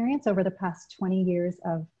own experience over the past 20 years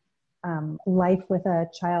of life with a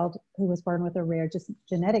child who was born with a rare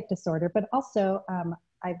genetic disorder, but also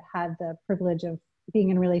I've had the privilege of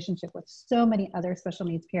being in a relationship with so many other special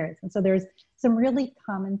needs parents. And so there's some really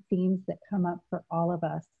common themes that come up for all of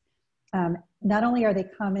us. Not only are they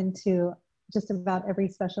common to just about every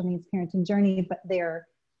special needs parenting journey, but they're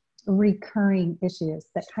recurring issues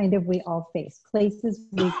that kind of we all face, places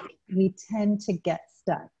we tend to get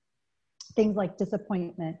stuck. Things like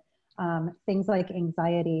disappointment, things like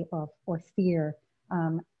anxiety or fear,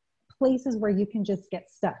 places where you can just get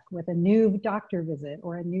stuck with a new doctor visit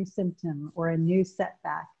or a new symptom or a new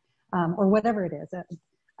setback, or whatever it is,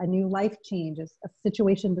 a new life change, a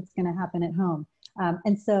situation that's going to happen at home.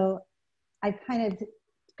 And so I kind of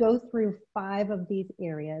go through 5 of these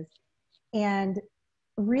areas and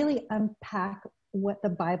really unpack what the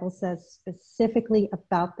Bible says specifically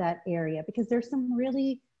about that area, because there's some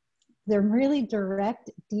really direct,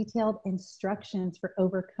 detailed instructions for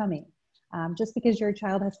overcoming. Just because your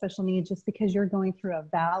child has special needs, just because you're going through a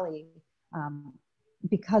valley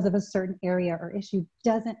because of a certain area or issue,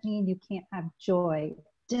 doesn't mean you can't have joy,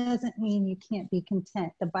 doesn't mean you can't be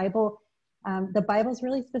content. The Bible's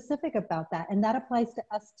really specific about that, and that applies to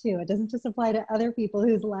us too. It doesn't just apply to other people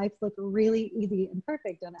whose lives look really easy and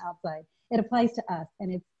perfect on the outside. It applies to us,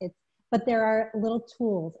 and but there are little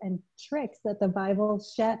tools and tricks that the Bible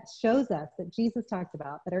shows us, that Jesus talked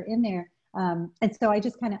about, that are in there. And so I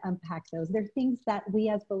just kind of unpack those. They're things that we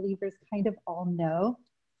as believers kind of all know,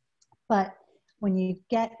 but when you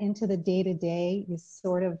get into the day-to-day, you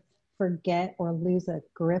sort of forget or lose a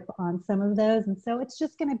grip on some of those. And so it's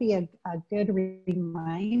just going to be a good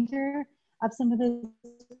reminder of some of those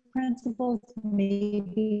principles,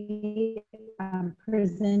 maybe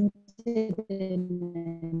presented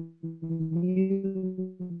in a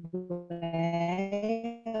new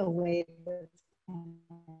way, a way that's going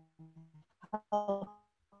to help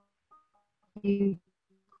you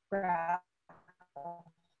grasp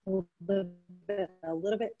a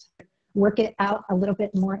little bit work it out a little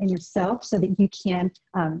bit more in yourself so that you can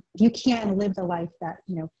live the life that,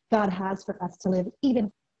 you know, God has for us to live,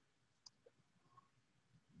 even.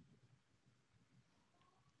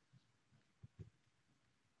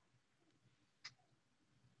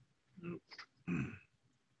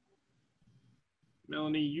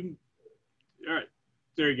 Melanie, all right,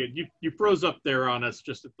 very good. You froze up there on us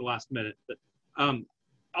just at the last minute, but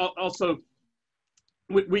also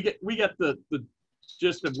we get the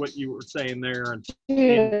gist of what you were saying there, and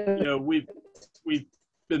you know, we've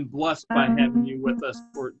been blessed by having you with us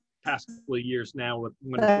for past couple of years now with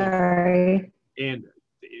Sorry. and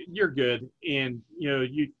you're good, and you know,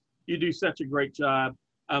 you do such a great job.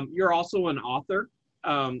 You're also an author,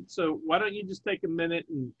 so why don't you just take a minute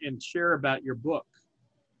and share about your book?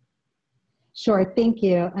 Sure, thank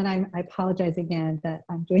you. And I apologize again that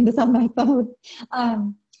I'm doing this on my phone.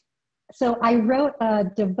 So I wrote a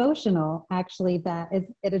devotional, actually, that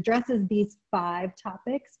it addresses these 5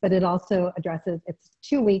 topics, but it also addresses, it's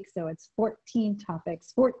 2 weeks, so it's 14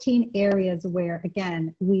 topics, 14 areas where,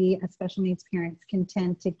 again, we as special needs parents can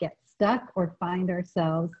tend to get stuck or find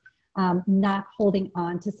ourselves not holding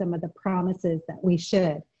on to some of the promises that we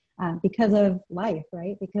should. Because of life,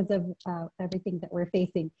 right? Because of everything that we're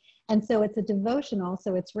facing. And so it's a devotional,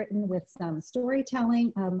 so it's written with some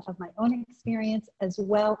storytelling of my own experience, as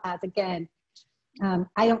well as, again,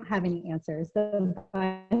 I don't have any answers. The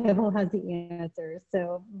Bible has the answers.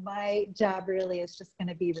 So my job really is just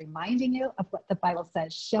gonna be reminding you of what the Bible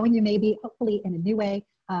says, showing you maybe, hopefully in a new way,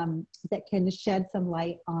 that can shed some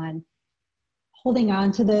light on holding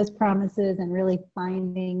on to those promises and really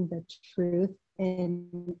finding the truth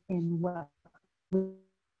in what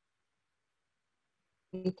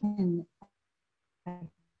we can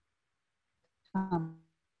accomplish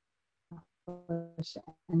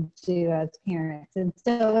and do as parents. And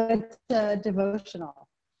so it's a devotional.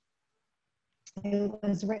 It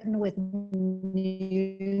was written with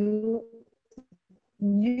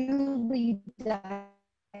newly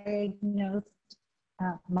diagnosed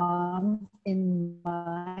moms in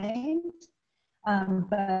mind.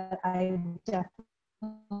 But I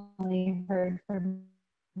definitely heard from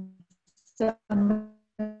some.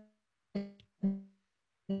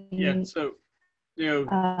 Yeah, so, you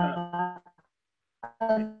know,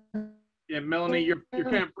 yeah, Melanie, you're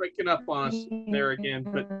kind of breaking up on us there again,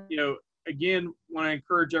 but, you know, again, want to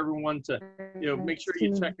encourage everyone to, you know, make sure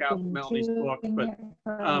you check out Melanie's book, but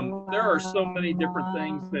there are so many different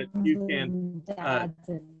things that you can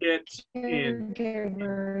hit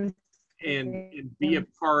and be a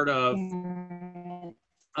part of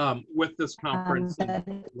with this conference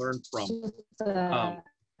and learn from.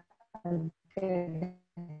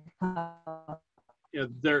 You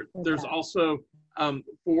know, there's also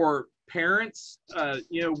for parents,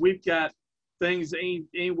 you know, we've got things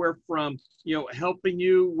anywhere from, you know, helping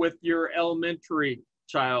you with your elementary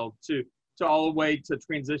child to all the way to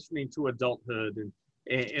transitioning to adulthood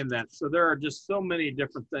and that. So there are just so many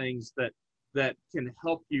different things that can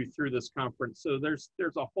help you through this conference. So there's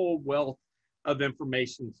a whole wealth of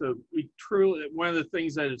information. So we truly, one of the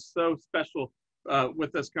things that is so special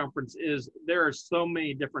with this conference is there are so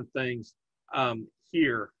many different things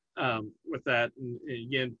here with that. And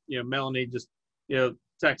again, you know, Melanie just, you know,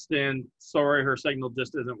 text in, sorry, her signal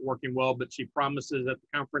just isn't working well, but she promises at the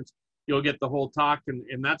conference you'll get the whole talk.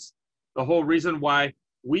 And that's the whole reason why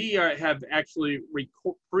we have actually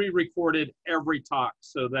pre-recorded every talk,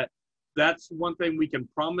 so that's one thing we can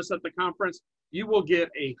promise at the conference. You will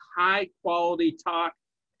get a high quality talk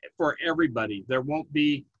for everybody. There won't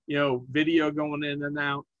be, you know, video going in and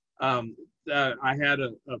out. I had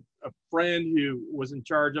a friend who was in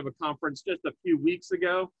charge of a conference just a few weeks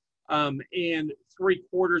ago, and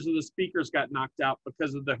 3/4 of the speakers got knocked out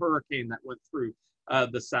because of the hurricane that went through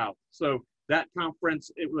the South. So that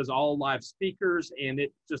conference, it was all live speakers, and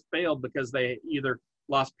it just failed because they either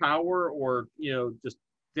lost power or, you know, just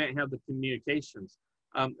didn't have the communications.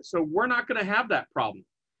 So we're not going to have that problem.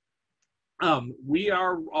 We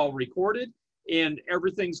are all recorded and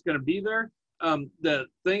everything's going to be there. The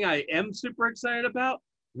thing I am super excited about,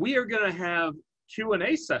 we are going to have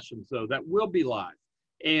Q&A sessions though that will be live,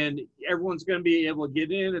 and everyone's going to be able to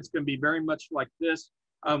get in. It's going to be very much like this,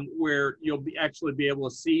 where you'll actually be able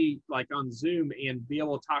to see, like on Zoom, and be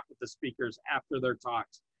able to talk with the speakers after their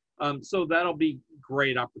talks. So that'll be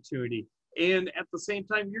great opportunity. And at the same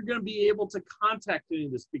time, you're going to be able to contact any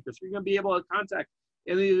of the speakers. You're going to be able to contact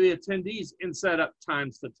any of the attendees and set up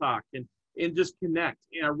times to talk and just connect.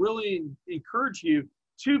 And I really encourage you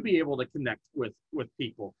to be able to connect with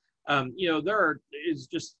people. You know, there is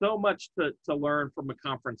just so much to learn from a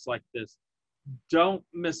conference like this. Don't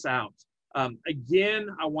miss out. Again,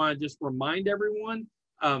 I want to just remind everyone,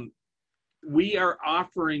 we are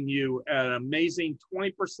offering you an amazing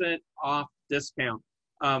 20% off discount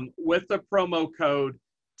with the promo code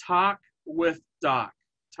Talk with Doc.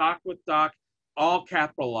 Talk with Doc, all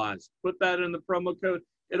capitalized. Put that in the promo code.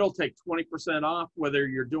 It'll take 20% off, whether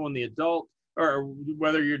you're doing the adult or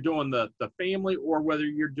whether you're doing the family or whether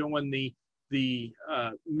you're doing the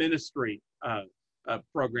ministry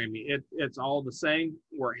programming. It's all the same.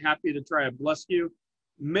 We're happy to try to bless you.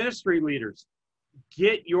 Ministry leaders,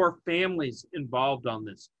 get your families involved on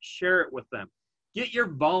this. Share it with them. Get your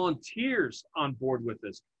volunteers on board with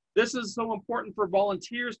this. This is so important for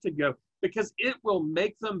volunteers to go because it will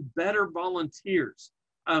make them better volunteers.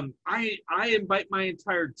 I invite my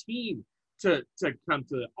entire team to come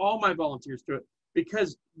to it, all my volunteers to it,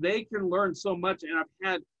 because they can learn so much. And I've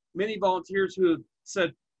had many volunteers who have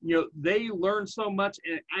said, you know, they learn so much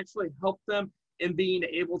and it actually helped them in being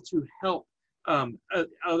able to help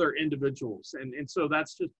other individuals. And so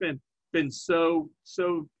that's just been so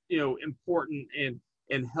you know, important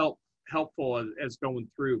and helpful as going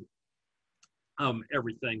through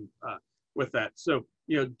everything with that. So,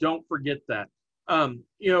 you know, don't forget that.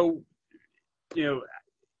 You know,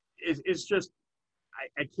 it's just,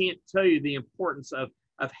 I can't tell you the importance of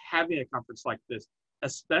having a conference like this,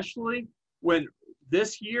 especially when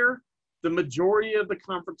this year, the majority of the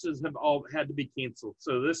conferences have all had to be canceled.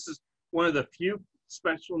 So this is one of the few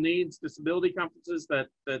special needs disability conferences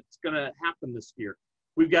that's going to happen this year.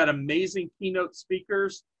 We've got amazing keynote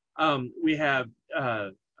speakers. We have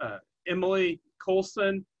Emily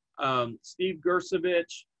Colson, Steve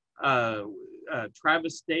Gersovich,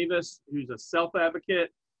 Travis Davis, who's a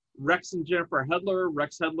self-advocate, Rex and Jennifer Hedler.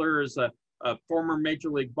 Rex Hedler is a former Major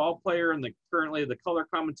League ball player and currently the color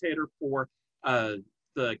commentator for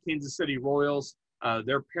the Kansas City Royals.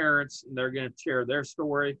 Their parents, and they're going to share their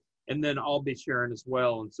story, and then I'll be sharing as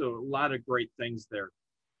well. And so a lot of great things there.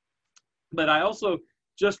 But I also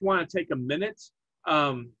just want to take a minute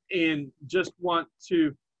and just want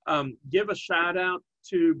to give a shout out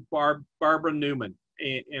to Barbara Newman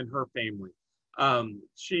and her family.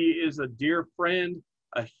 She is a dear friend,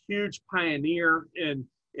 a huge pioneer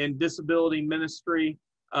in disability ministry.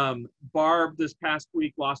 Barb this past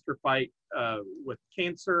week lost her fight with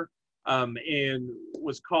cancer and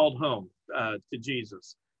was called home to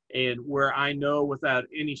Jesus. And where I know without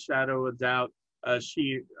any shadow of doubt,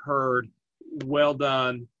 she heard, "Well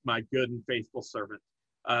done, my good and faithful servant."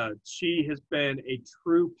 She has been a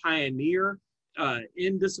true pioneer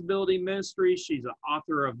in disability ministry. She's an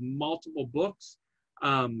author of multiple books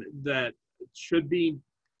that should be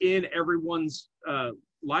in everyone's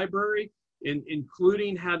library,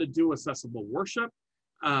 including how to do accessible worship.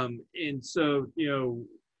 And so, you know,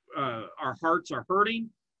 our hearts are hurting.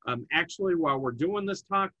 Actually, while we're doing this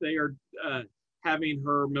talk, they are having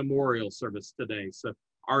her memorial service today. So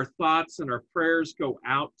our thoughts and our prayers go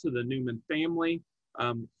out to the Newman family.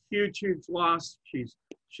 Huge loss.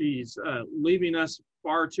 She's leaving us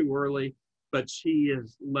far too early, but she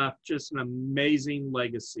has left just an amazing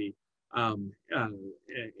legacy. And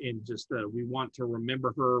just we want to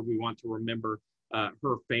remember her. We want to remember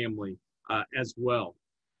her family as well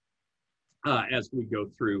as we go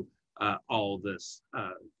through all this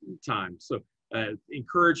time. So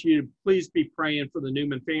encourage you to please be praying for the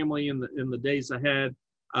Newman family in the days ahead.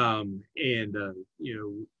 And you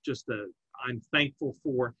know, just I'm thankful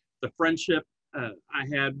for the friendship I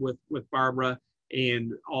had with Barbara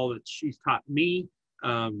and all that she's taught me.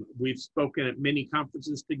 We've spoken at many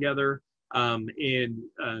conferences together. And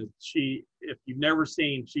she, if you've never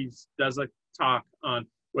seen, she does a talk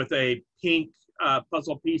with a pink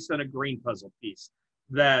puzzle piece and a green puzzle piece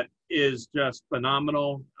that is just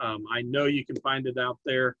phenomenal. I know you can find it out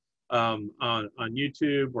there on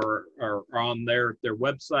YouTube or on their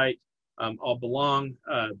website. All belong,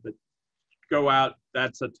 but go out.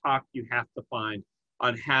 That's a talk you have to find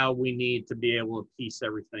on how we need to be able to piece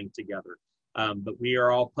everything together. But we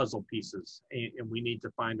are all puzzle pieces, and we need to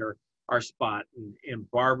find our spot. And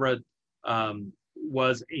Barbara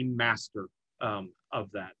was a master of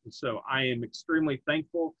that. And so I am extremely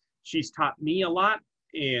thankful. She's taught me a lot.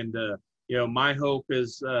 And, you know, my hope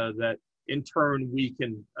is that in turn, we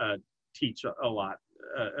can teach a lot,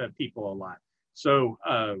 people a lot. So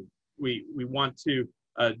we want to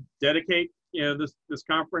dedicate, you know, this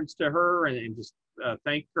conference to her and just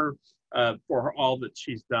thank her for all that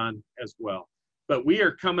she's done as well. But we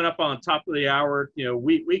are coming up on top of the hour. You know,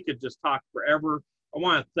 we could just talk forever. I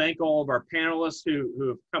want to thank all of our panelists who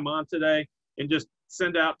have come on today, and just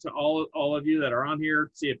send out to all of you that are on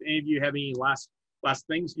here, see if any of you have any last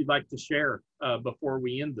things you'd like to share before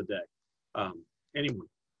we end the day. Anyone?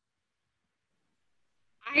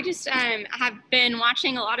 I just have been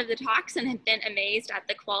watching a lot of the talks and have been amazed at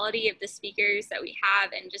the quality of the speakers that we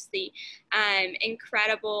have and just the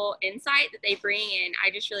incredible insight that they bring in.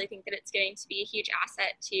 I just really think that it's going to be a huge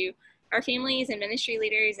asset to our families and ministry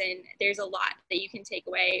leaders, and there's a lot that you can take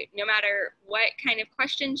away. No matter what kind of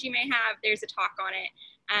questions you may have, there's a talk on it,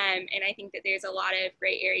 and I think that there's a lot of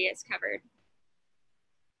great areas covered.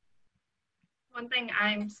 One thing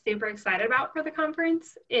I'm super excited about for the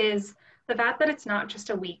conference is the fact that it's not just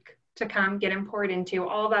a week to come get poured into.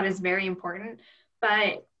 All of that is very important,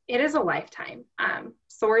 but it is a lifetime.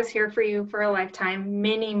 SOAR is here for you for a lifetime.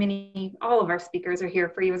 All of our speakers are here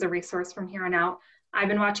for you as a resource from here on out. I've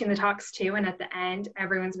been watching the talks too, and at the end,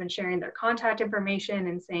 everyone's been sharing their contact information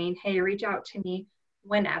and saying, hey, reach out to me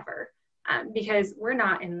whenever. Because we're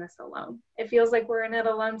not in this alone. It feels like we're in it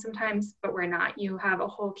alone sometimes, but we're not. You have a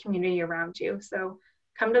whole community around you. So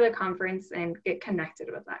come to the conference and get connected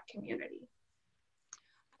with that community.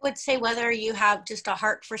 I would say whether you have just a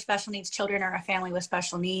heart for special needs children or a family with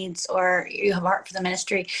special needs, or you have a heart for the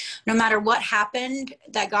ministry, no matter what happened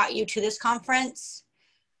that got you to this conference,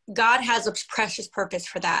 God has a precious purpose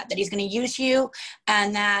for that he's going to use you,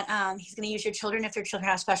 and that he's going to use your children if their children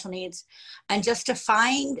have special needs. And just to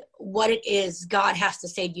find what it is God has to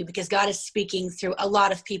say to you, because God is speaking through a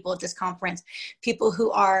lot of people at this conference, people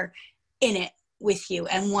who are in it with you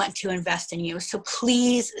and want to invest in you. So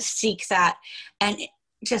please seek that and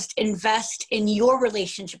just invest in your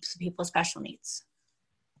relationships with people with special needs.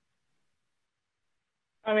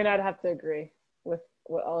 I mean, I'd have to agree with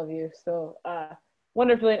what all of you so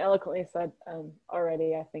wonderfully and eloquently said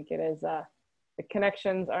already. I think it is the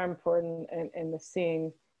connections are important, and the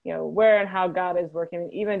seeing, where and how God is working.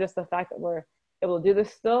 And even just the fact that we're able to do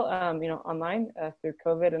this still, online through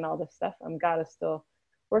COVID and all this stuff. God is still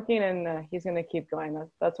working, and he's going to keep going.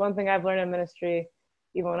 That's one thing I've learned in ministry.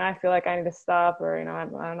 Even when I feel like I need to stop, or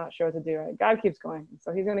I'm not sure what to do, right? God keeps going,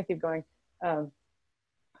 so he's going to keep going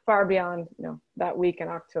far beyond that week in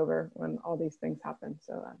October when all these things happen.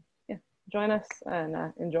 So join us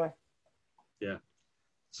and enjoy. Yeah.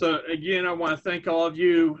 So again, I want to thank all of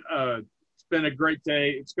you. It's been a great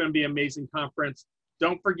day. It's going to be an amazing conference.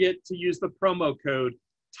 Don't forget to use the promo code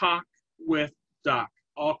Talk with Doc,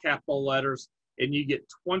 all capital letters, and you get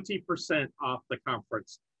 20% off the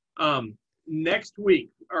conference. Next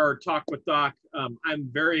week, our Talk with Doc, I'm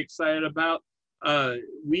very excited about.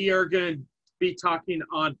 We are going to be talking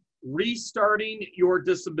on restarting your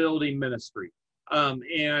disability ministry.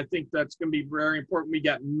 And I think that's going to be very important. We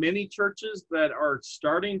got many churches that are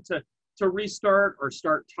starting to restart or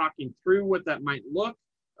start talking through what that might look.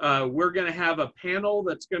 We're going to have a panel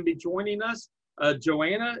that's going to be joining us.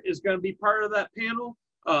 Joanna is going to be part of that panel.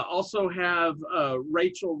 Also have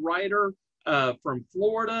Rachel Ryder from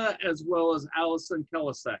Florida, as well as Allison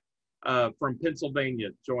Kelisek from Pennsylvania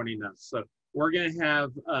joining us. So we're going to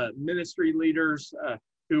have ministry leaders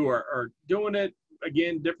who are doing it.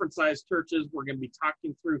 Again, different sized churches. We're going to be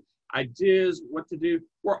talking through ideas, what to do.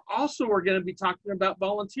 We're going to be talking about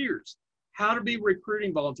volunteers, how to be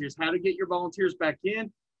recruiting volunteers, how to get your volunteers back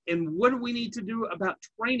in, and what do we need to do about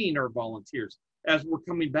training our volunteers as we're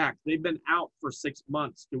coming back. They've been out for 6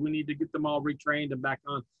 months. Do we need to get them all retrained and back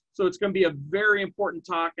on? So it's going to be a very important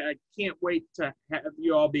talk. I can't wait to have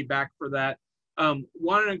you all be back for that.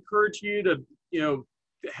 Want to encourage you to,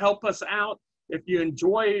 help us out. If you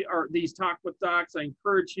enjoy these Talk with Docs, I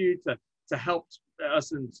encourage you to help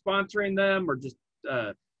us in sponsoring them, or just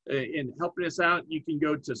in helping us out. You can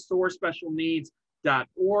go to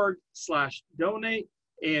soarspecialneeds.org/donate,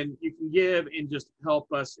 and you can give and just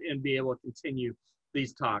help us and be able to continue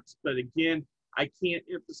these talks. But again, I can't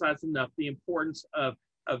emphasize enough the importance of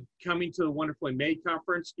coming to the Wonderfully Made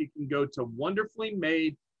Conference. You can go to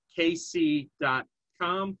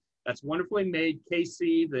wonderfullymadekc.com. That's Wonderfully Made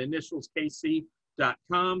KC, the initials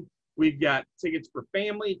KC.com. We've got tickets for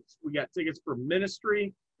family. We got tickets for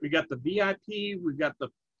ministry. We got the VIP. We've got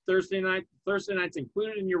the Thursday night. Thursday night's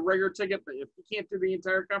included in your regular ticket, but if you can't do the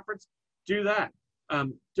entire conference, do that.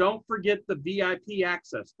 Don't forget the VIP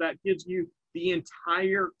access. That gives you the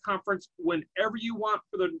entire conference whenever you want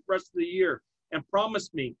for the rest of the year. And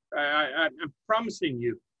promise me, I'm promising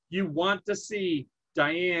you, you want to see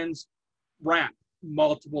Diane's rap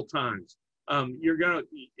multiple times.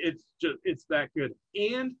 It's that good.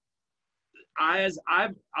 And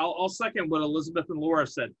I'll second what Elizabeth and Laura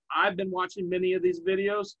said. I've been watching many of these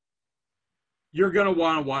videos. You're going to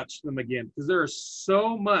want to watch them again, because there is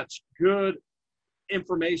so much good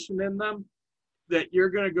information in them that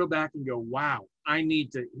you're going to go back and go, wow, I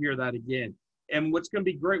need to hear that again. And what's going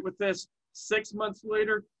to be great with this, 6 months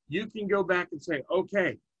later, you can go back and say,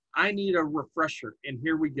 okay, I need a refresher, and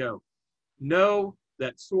here we go. Know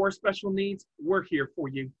that SOAR Special Needs, we're here for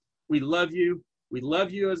you. We love you. We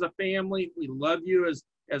love you as a family. We love you as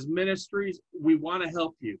ministries. We want to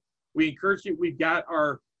help you. We encourage you. We've got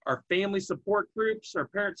our family support groups, our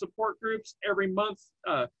parent support groups every month,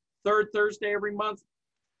 third Thursday every month.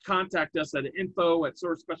 Contact us at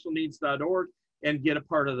info@soarspecialneeds.org and get a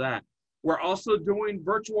part of that. We're also doing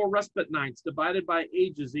virtual respite nights divided by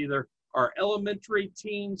ages, either our elementary,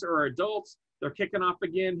 teens, or adults. They're kicking off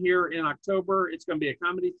again here in October. It's going to be a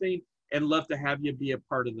comedy theme, and love to have you be a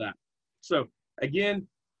part of that. So again,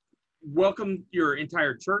 welcome your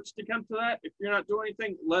entire church to come to that. If you're not doing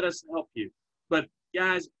anything, let us help you. But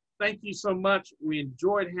guys, thank you so much. We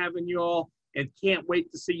enjoyed having you all and can't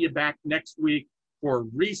wait to see you back next week for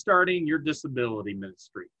restarting your disability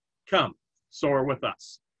ministry. Come, soar with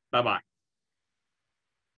us. Bye-bye.